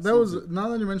 Now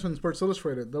that you mentioned Sports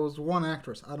Illustrated, there was one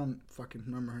actress. I don't fucking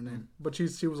remember her name, but she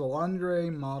was a lingerie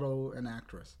model and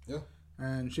actress. Yeah.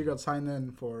 And she got signed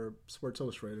in for Sports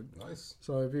Illustrated. Nice.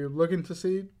 So if you're looking to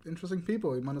see interesting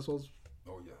people, you might as well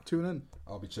tune in.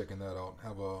 I'll be checking that out.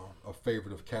 Have a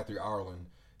favorite of Kathy Ireland.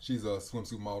 She's a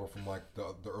swimsuit model from like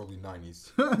the early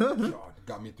 90s. God,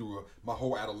 got me through my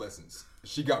whole adolescence.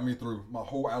 She got me through my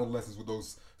whole adolescence with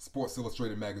those Sports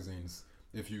Illustrated magazines,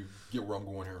 if you get where I'm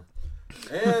going here.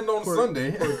 And on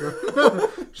Sunday...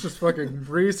 Just fucking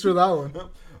breeze through that one.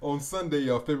 On Sunday,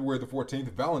 February the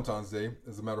 14th, Valentine's Day,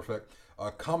 as a matter of fact,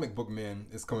 Comic Book Man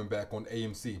is coming back on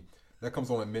AMC. That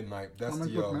comes on at midnight. That's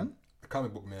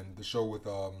Comic Book Man, the show with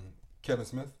Kevin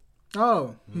Smith.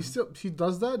 Oh, he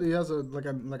does that? He has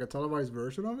a televised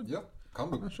version of it? Yeah,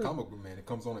 Comic Book Man. It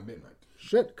comes on at midnight.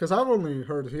 Shit, because I've only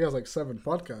heard he has like 7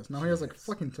 podcasts. Now he has like a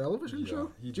fucking television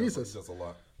show? Jesus. He does a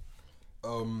lot.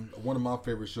 One of my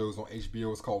favorite shows on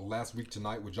HBO is called Last Week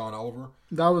Tonight with John Oliver.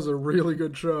 That was a really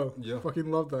good show. Yeah. Fucking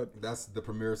love that. That's the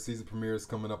season premiere is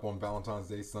coming up on Valentine's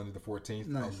Day, Sunday the 14th,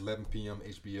 Nice. 11 p.m.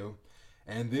 HBO.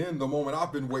 And then the moment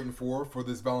I've been waiting for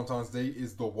this Valentine's Day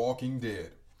is The Walking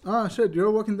Dead. Ah, shit, you're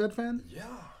a Walking Dead fan? Yeah.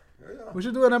 We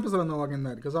should do an episode on The Walking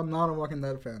Dead, because I'm not a Walking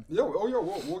Dead fan. Yeah,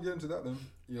 we'll get into that then.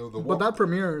 But that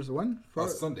premieres when?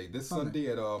 Sunday. This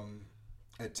Sunday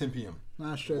at 10 p.m.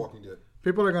 Ah, shit. Walking Dead.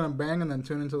 People are gonna bang and then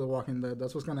tune into The Walking Dead.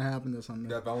 That's what's gonna happen this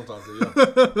Sunday. Yeah, Valentine's Day.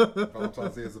 Yeah.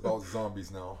 Valentine's Day is about zombies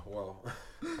now. Wow.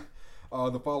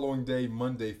 The following day,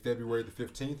 Monday, February the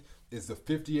 15th, is the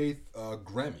 58th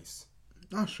Grammys.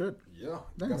 Oh shit. Yeah.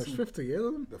 Damn, there's 58 of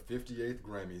them? The 58th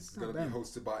Grammys. It's going to be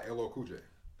hosted by LL Cool J.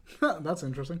 That's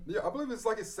interesting. Yeah, I believe it's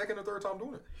like his second or third time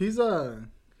doing it. He's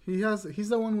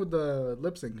the one with the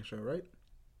lip sync show, right?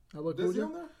 LL Cool Is he J?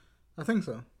 on there? I think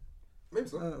so. Maybe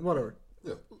so. Whatever.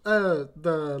 Yeah.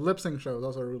 The lip sync show is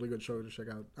also a really good show to check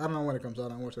out. I don't know when it comes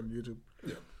out. I watch it on YouTube.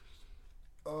 Yeah.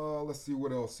 Let's see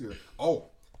what else here. Oh,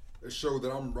 a show that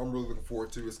I'm really looking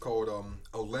forward to is called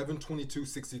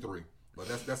 11/22/63. But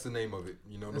that's the name of it.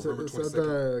 November 22nd. Is that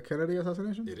the Kennedy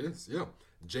assassination? It is. Yeah.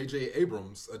 J.J.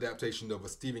 Abrams' adaptation of a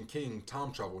Stephen King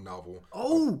time travel novel.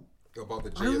 Oh, about the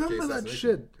JFK I remember assassination. that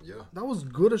shit. Yeah. That was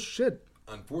good as shit.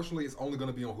 Unfortunately, it's only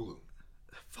going to be on Hulu.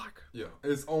 Fuck. Yeah,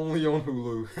 it's only on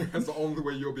Hulu. That's the only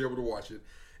way you'll be able to watch it.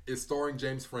 It's starring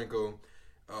James Franco,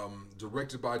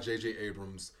 directed by J.J.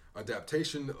 Abrams,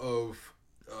 adaptation of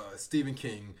Stephen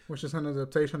King. Which is an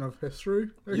adaptation of history,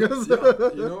 I Yes, guess.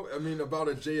 yeah, about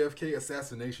a JFK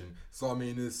assassination. So,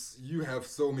 you have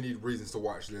so many reasons to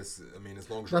watch this. As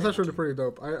long as That's actually pretty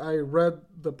dope. I read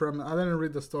the premise. I didn't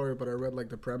read the story, but I read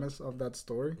the premise of that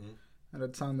story. Mm-hmm. And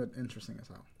it sounded interesting as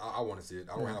hell. I want to see it.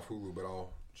 I don't have Hulu, but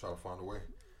I'll try to find a way.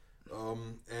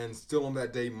 And still on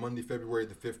that day, Monday, February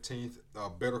the 15th,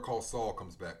 Better Call Saul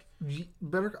comes back.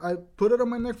 I put it on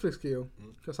my Netflix queue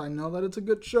because I know that it's a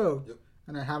good show. Yep.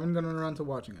 And I haven't gotten around to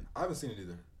watching it. I haven't seen it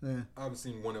either. Yeah. I haven't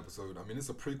seen one episode. It's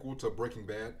a prequel to Breaking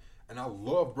Bad. And I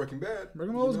love Breaking Bad.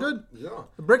 Breaking Bad was good. Yeah.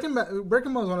 Breaking Bad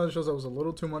was one of the shows that was a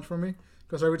little too much for me.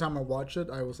 Because every time I watched it,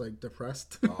 I was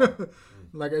depressed. It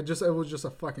was just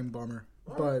a fucking bummer.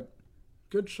 Right. But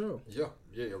good show. Yeah,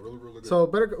 really, really good. So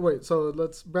Better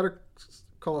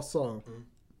Call Saul. Mm-hmm.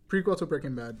 Prequel to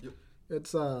Breaking Bad. Yep.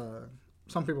 It's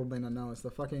some people may not know. It's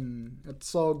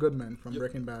Saul Goodman from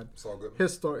Breaking Bad. Saul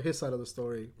Goodman. His side of the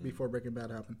story before Breaking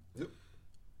Bad happened. Yep.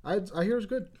 I hear it's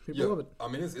good. People love it.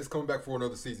 It's coming back for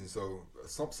another season, so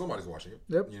somebody's watching it.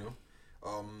 Yep.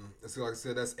 So like I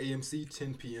said, that's AMC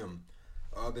 10 p.m.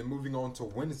 Then moving on to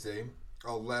Wednesday,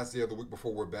 last day of the week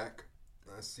before we're back.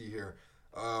 Let's see here.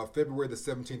 February the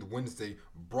 17th, Wednesday,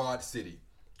 Broad City.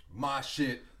 My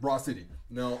shit, Broad City.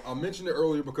 Now, I mentioned it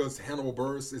earlier because Hannibal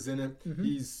Buress is in it. Mm-hmm.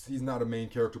 He's not a main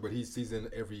character, but he's in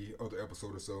every other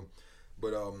episode or so.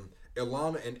 But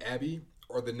Ilana and Abby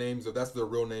are that's their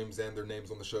real names and their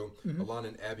names on the show. Mm-hmm. Ilana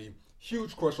and Abby,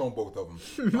 huge crush on both of them.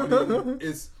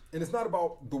 It's not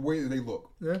about the way that they look.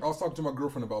 Yeah. I was talking to my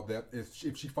girlfriend about that, if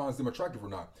she finds them attractive or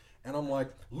not. And I'm like,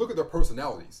 look at their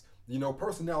personalities.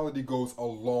 Personality goes a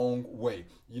long way.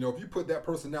 If you put that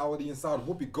personality inside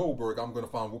Whoopi Goldberg, I'm going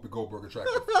to find Whoopi Goldberg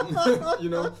attractive.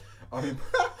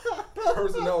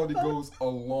 Personality goes a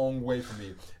long way for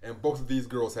me. And both of these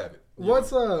girls have it.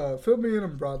 Fill me in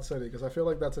on Broad City, because I feel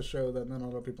like that's a show that not a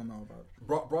lot of people know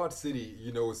about. Broad City,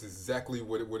 is exactly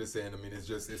what it's saying.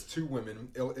 It's two women,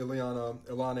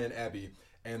 Ilana and Abby,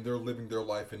 and they're living their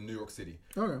life in New York City.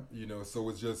 Okay. So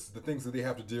it's just the things that they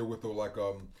have to deal with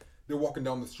are they're walking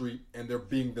down the street and they're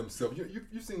being themselves.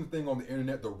 You've seen the thing on the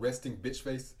internet, the resting bitch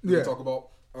face that they talk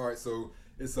about? All right, so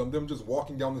it's them just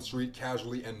walking down the street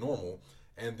casually and normal.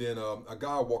 And then a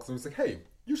guy walks in and he's like, hey,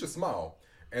 you should smile.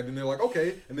 And then they're like,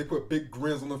 okay. And they put big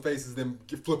grins on their faces, then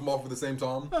flip them off at the same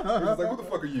time. It's like, what the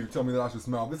fuck are you? Tell me that I should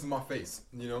smile. This is my face,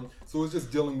 So it's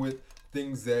just dealing with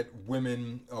things that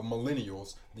women,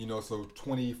 millennials, so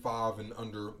 25 and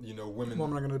under, women. What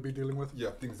am I going to be dealing with?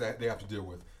 Yeah, things that they have to deal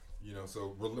with.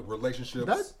 So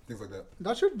relationships, things like that.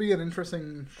 That should be an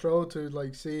interesting show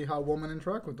to see how women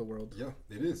interact with the world. Yeah,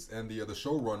 it is. And the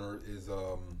showrunner is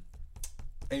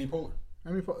Amy Poehler.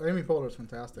 Amy Poehler is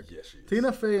fantastic. Yes, she is.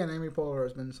 Tina Fey and Amy Poehler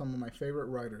has been some of my favorite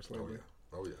writers lately.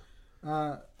 Oh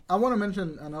yeah. I want to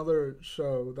mention another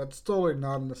show that's totally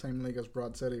not in the same league as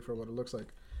Broad City for what it looks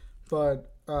like,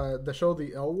 but the show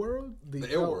The L Word.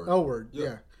 The L Word. L Word,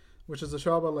 yeah. Which is a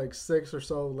show about 6 or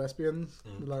so lesbians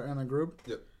in a group.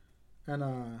 Yep.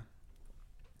 And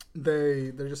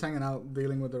they're just hanging out,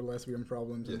 dealing with their lesbian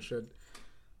problems and shit.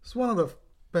 It's one of the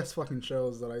best fucking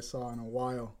shows that I saw in a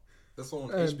while. That's on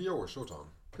HBO or Showtime?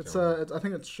 I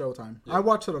think it's Showtime. Yeah. I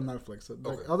watched it on Netflix.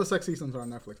 All the 6 seasons are on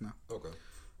Netflix now. Okay.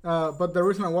 But the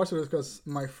reason I watched it is because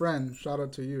my friend, shout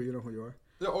out to you, you know who you are.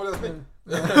 Yeah, oh, that's me.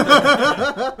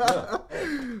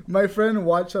 My friend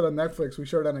watched it on Netflix. We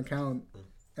shared an account,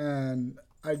 and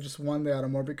I just one day out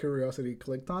of morbid curiosity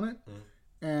clicked on it,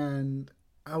 and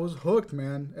I was hooked,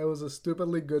 man. It was a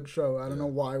stupidly good show. I don't know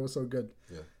why it was so good.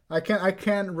 Yeah. I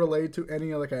can't relate to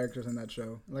any other characters in that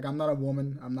show. Like, I'm not a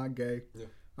woman. I'm not gay. Yeah.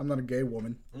 I'm not a gay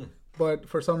woman. But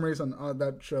for some reason,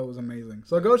 that show was amazing.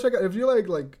 So go check it. If you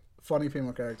like funny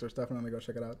female characters, definitely go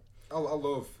check it out. I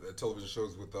love television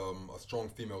shows with a strong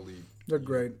female lead. They're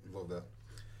great. Love that.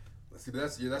 Let's see.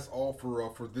 That's all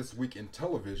for this week in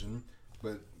television.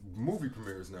 But movie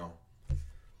premieres now.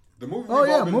 The movie we've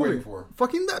all been waiting for.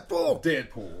 Fucking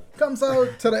Deadpool. Comes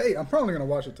out today. I'm probably gonna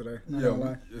watch it today. You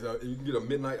can get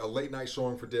a late night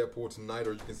showing for Deadpool tonight,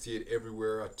 or you can see it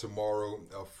everywhere tomorrow,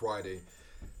 Friday.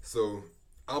 So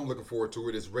I'm looking forward to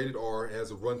it. It's rated R. It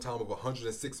has a runtime of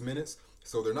 106 minutes.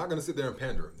 So they're not going to sit there and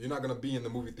pander. You're not going to be in the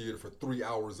movie theater for 3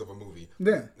 hours of a movie.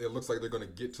 Yeah. It looks like they're going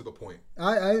to get to the point.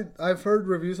 I've heard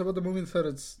reviews about the movie and said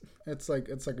it's like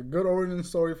a good origin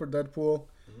story for Deadpool,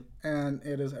 and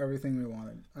it is everything we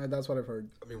wanted. That's what I've heard.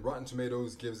 I mean, Rotten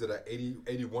Tomatoes gives it a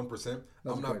 81%.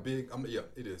 I'm not big.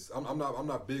 It is. I'm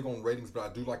not big on ratings, but I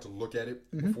do like to look at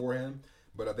it beforehand.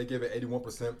 But they give it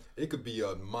 81%. It could be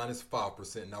a minus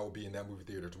 5%, and I will be in that movie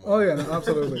theater tomorrow. Oh yeah, no,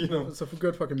 absolutely. It's a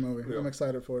good fucking movie. Yeah. I'm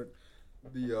excited for it.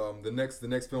 The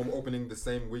next film opening the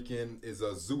same weekend is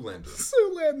Zoolander.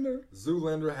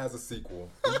 Zoolander has a sequel.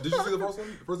 Did you see the first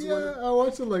one? Yeah, I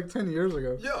watched it like 10 years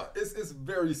ago. Yeah, it's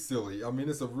very silly. I mean,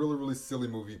 it's a really, really silly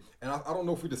movie. And I don't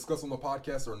know if we discussed on the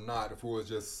podcast or not, if it was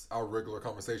just our regular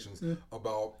conversations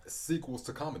about sequels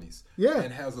to comedies. Yeah.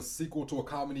 And has a sequel to a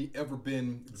comedy ever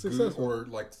been successful,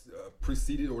 good or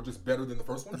preceded or just better than the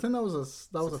first one? I think that was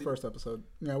the first episode.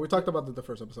 Yeah, we talked about the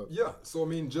first episode. Yeah, so I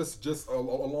mean, just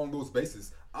along those bases,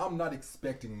 I'm not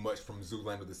expecting much from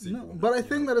Zoolander the sequel. No, but I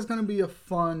think that it's going to be a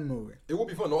fun movie. It will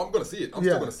be fun. No, I'm going to see it. I'm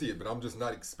still going to see it, but I'm just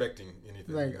not expecting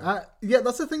anything.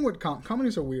 That's the thing with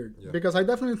comedies are weird because I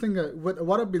definitely think that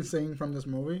what I've been seeing from this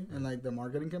movie and like the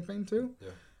marketing campaign too. Yeah.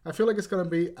 I feel like it's going to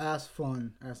be as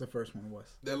fun as the first one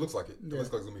was. It looks like it. It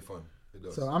looks like it's going to be fun. It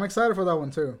does. So I'm excited for that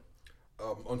one too.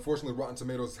 Unfortunately, Rotten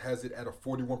Tomatoes has it at a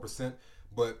 41%,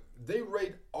 but they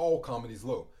rate all comedies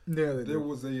low. Yeah, there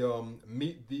was a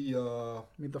Meet the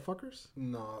Fuckers?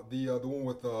 No, the one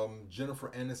with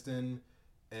Jennifer Aniston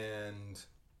and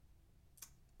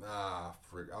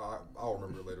I'll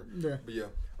remember it later. Yeah, but yeah,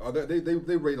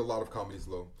 they rate a lot of comedies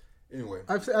low. Anyway,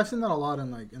 I've seen that a lot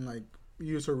in like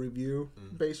user review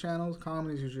based channels.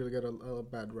 Comedies usually get a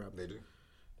bad rep. They do.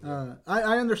 Yeah.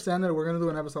 I understand that we're going to do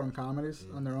an episode on comedies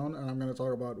on their own, and I'm going to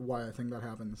talk about why I think that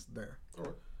happens there. All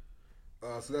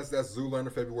right. So that's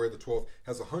Zoolander, February the 12th.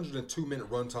 Has a 102-minute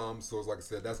runtime, so like I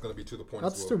said, that's going to be to the point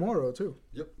as well. That's tomorrow, too.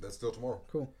 Yep, that's still tomorrow.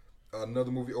 Cool.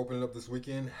 Another movie opening up this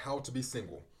weekend, How to Be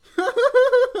Single.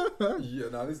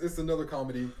 It's another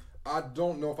comedy. I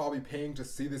don't know if I'll be paying to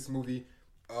see this movie,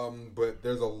 but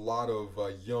there's a lot of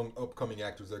young, upcoming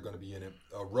actors that are going to be in it.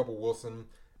 Rebel Wilson.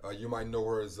 You might know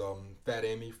her as Fat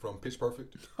Amy from Pitch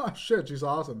Perfect. Oh shit, she's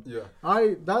awesome. Yeah,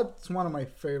 that's one of my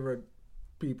favorite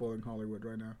people in Hollywood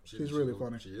right now. She's really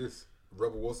funny. She is.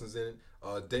 Rebel Wilson's in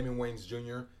it. Damon Wayans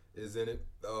Jr. is in it.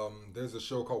 There's a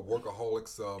show called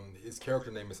Workaholics. His character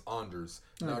name is Anders.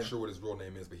 Not sure what his real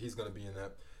name is, but he's going to be in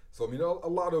that. So I mean, a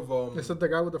lot of. Is it the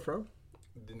guy with the fro?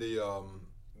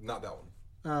 Not that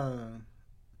one.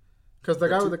 Because the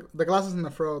guy with the glasses and the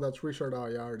fro, that's Richard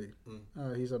Ayoade.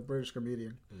 He's a British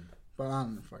comedian. But I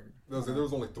don't know. There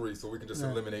was only 3, so we can just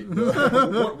eliminate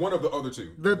one of the other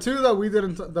 2. The 2 that we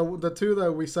didn't, the 2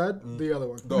 that we said, the other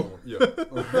one. The other one,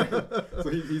 yeah. So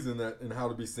he's in that, in How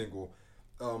to Be Single.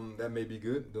 That may be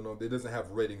good. Don't know. It doesn't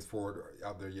have ratings for it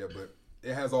out there yet, but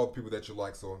it has all the people that you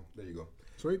like, so there you go.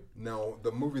 Sweet. Now,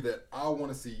 the movie that I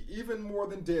want to see, even more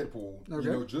than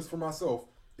Deadpool, just for myself,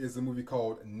 is a movie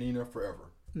called Nina Forever.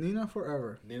 Nina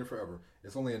Forever.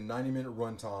 It's only a 90-minute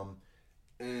runtime,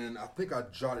 and I think I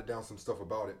jotted down some stuff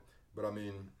about it. But I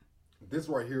mean, this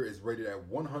right here is rated at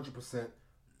 100%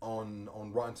 on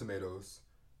Rotten Tomatoes.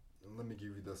 Let me give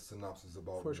you the synopsis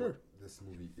about what this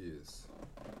movie is.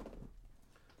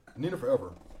 Nina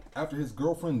Forever. After his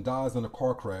girlfriend dies in a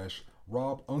car crash,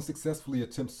 Rob unsuccessfully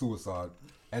attempts suicide.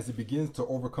 As he begins to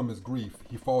overcome his grief,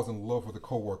 he falls in love with a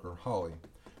coworker, Holly.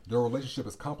 Their relationship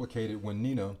is complicated when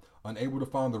Nina, unable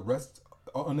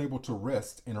to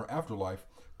rest in her afterlife,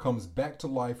 comes back to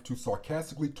life to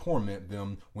sarcastically torment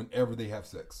them whenever they have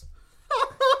sex.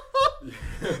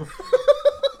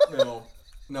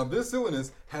 Now, This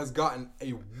Silliness has gotten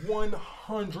a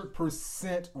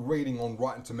 100% rating on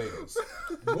Rotten Tomatoes.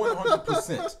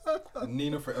 100%.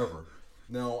 Nina Forever.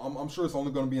 Now, I'm sure it's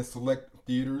only going to be in select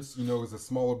theaters. You know, it's a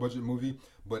smaller budget movie.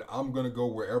 But I'm going to go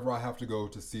wherever I have to go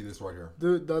to see this right here.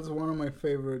 Dude, that's one of my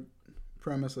favorite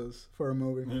premises for a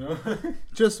movie. You know?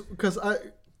 Just because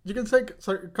you can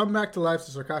come back to life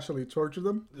to sarcastically torture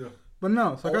them. Yeah. But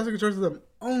no, sarcastically torture them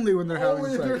only when they're having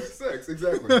sex. Only sex,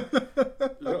 exactly.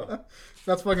 Yeah.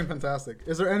 That's fucking fantastic.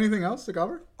 Is there anything else to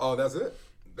cover? Oh, that's it.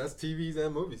 That's TVs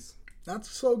and movies.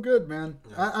 That's so good, man.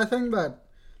 Yeah. I think that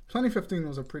 2015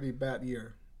 was a pretty bad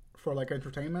year for like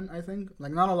entertainment. I think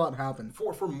like not a lot happened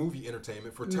for movie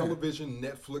entertainment, for television,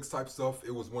 Netflix type stuff.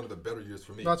 It was one of the better years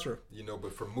for me. That's true. You know,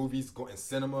 but for movies, and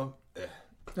cinema, it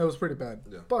was pretty bad.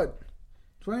 Yeah. But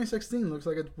 2016 looks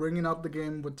like it's bringing up the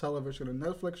game with television and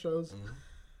Netflix shows,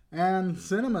 and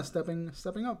cinema stepping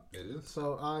up. It is.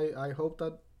 So I hope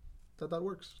that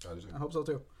works. I hope so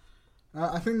too.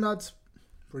 I think that's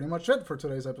pretty much it for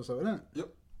today's episode, isn't it? Yep.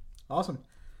 Awesome.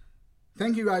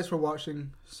 Thank you guys for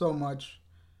watching so much.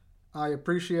 I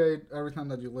appreciate every time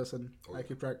that you listen. I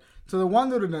keep track. To the one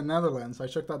dude in the Netherlands, I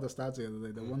checked out the stats the other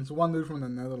day. There was one dude from the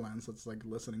Netherlands that's like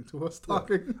listening to us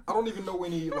talking. Yeah. I don't even know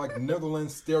any like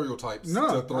Netherlands stereotypes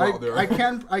to throw out there. I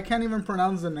can't even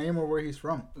pronounce the name or where he's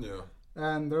from. Yeah.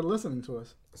 And they're listening to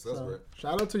us. So that's great.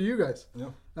 Shout out to you guys.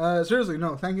 Yeah. Seriously,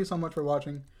 no, thank you so much for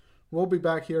watching. We'll be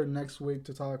back here next week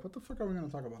to talk. What the fuck are we going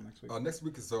to talk about next week? Next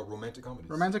week is romantic comedies.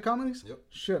 Romantic comedies? Yep.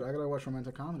 Shit, I got to watch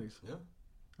romantic comedies. Yeah.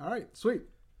 All right, sweet.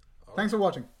 Thanks for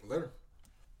watching. Later.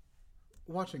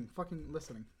 Watching, fucking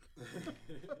listening.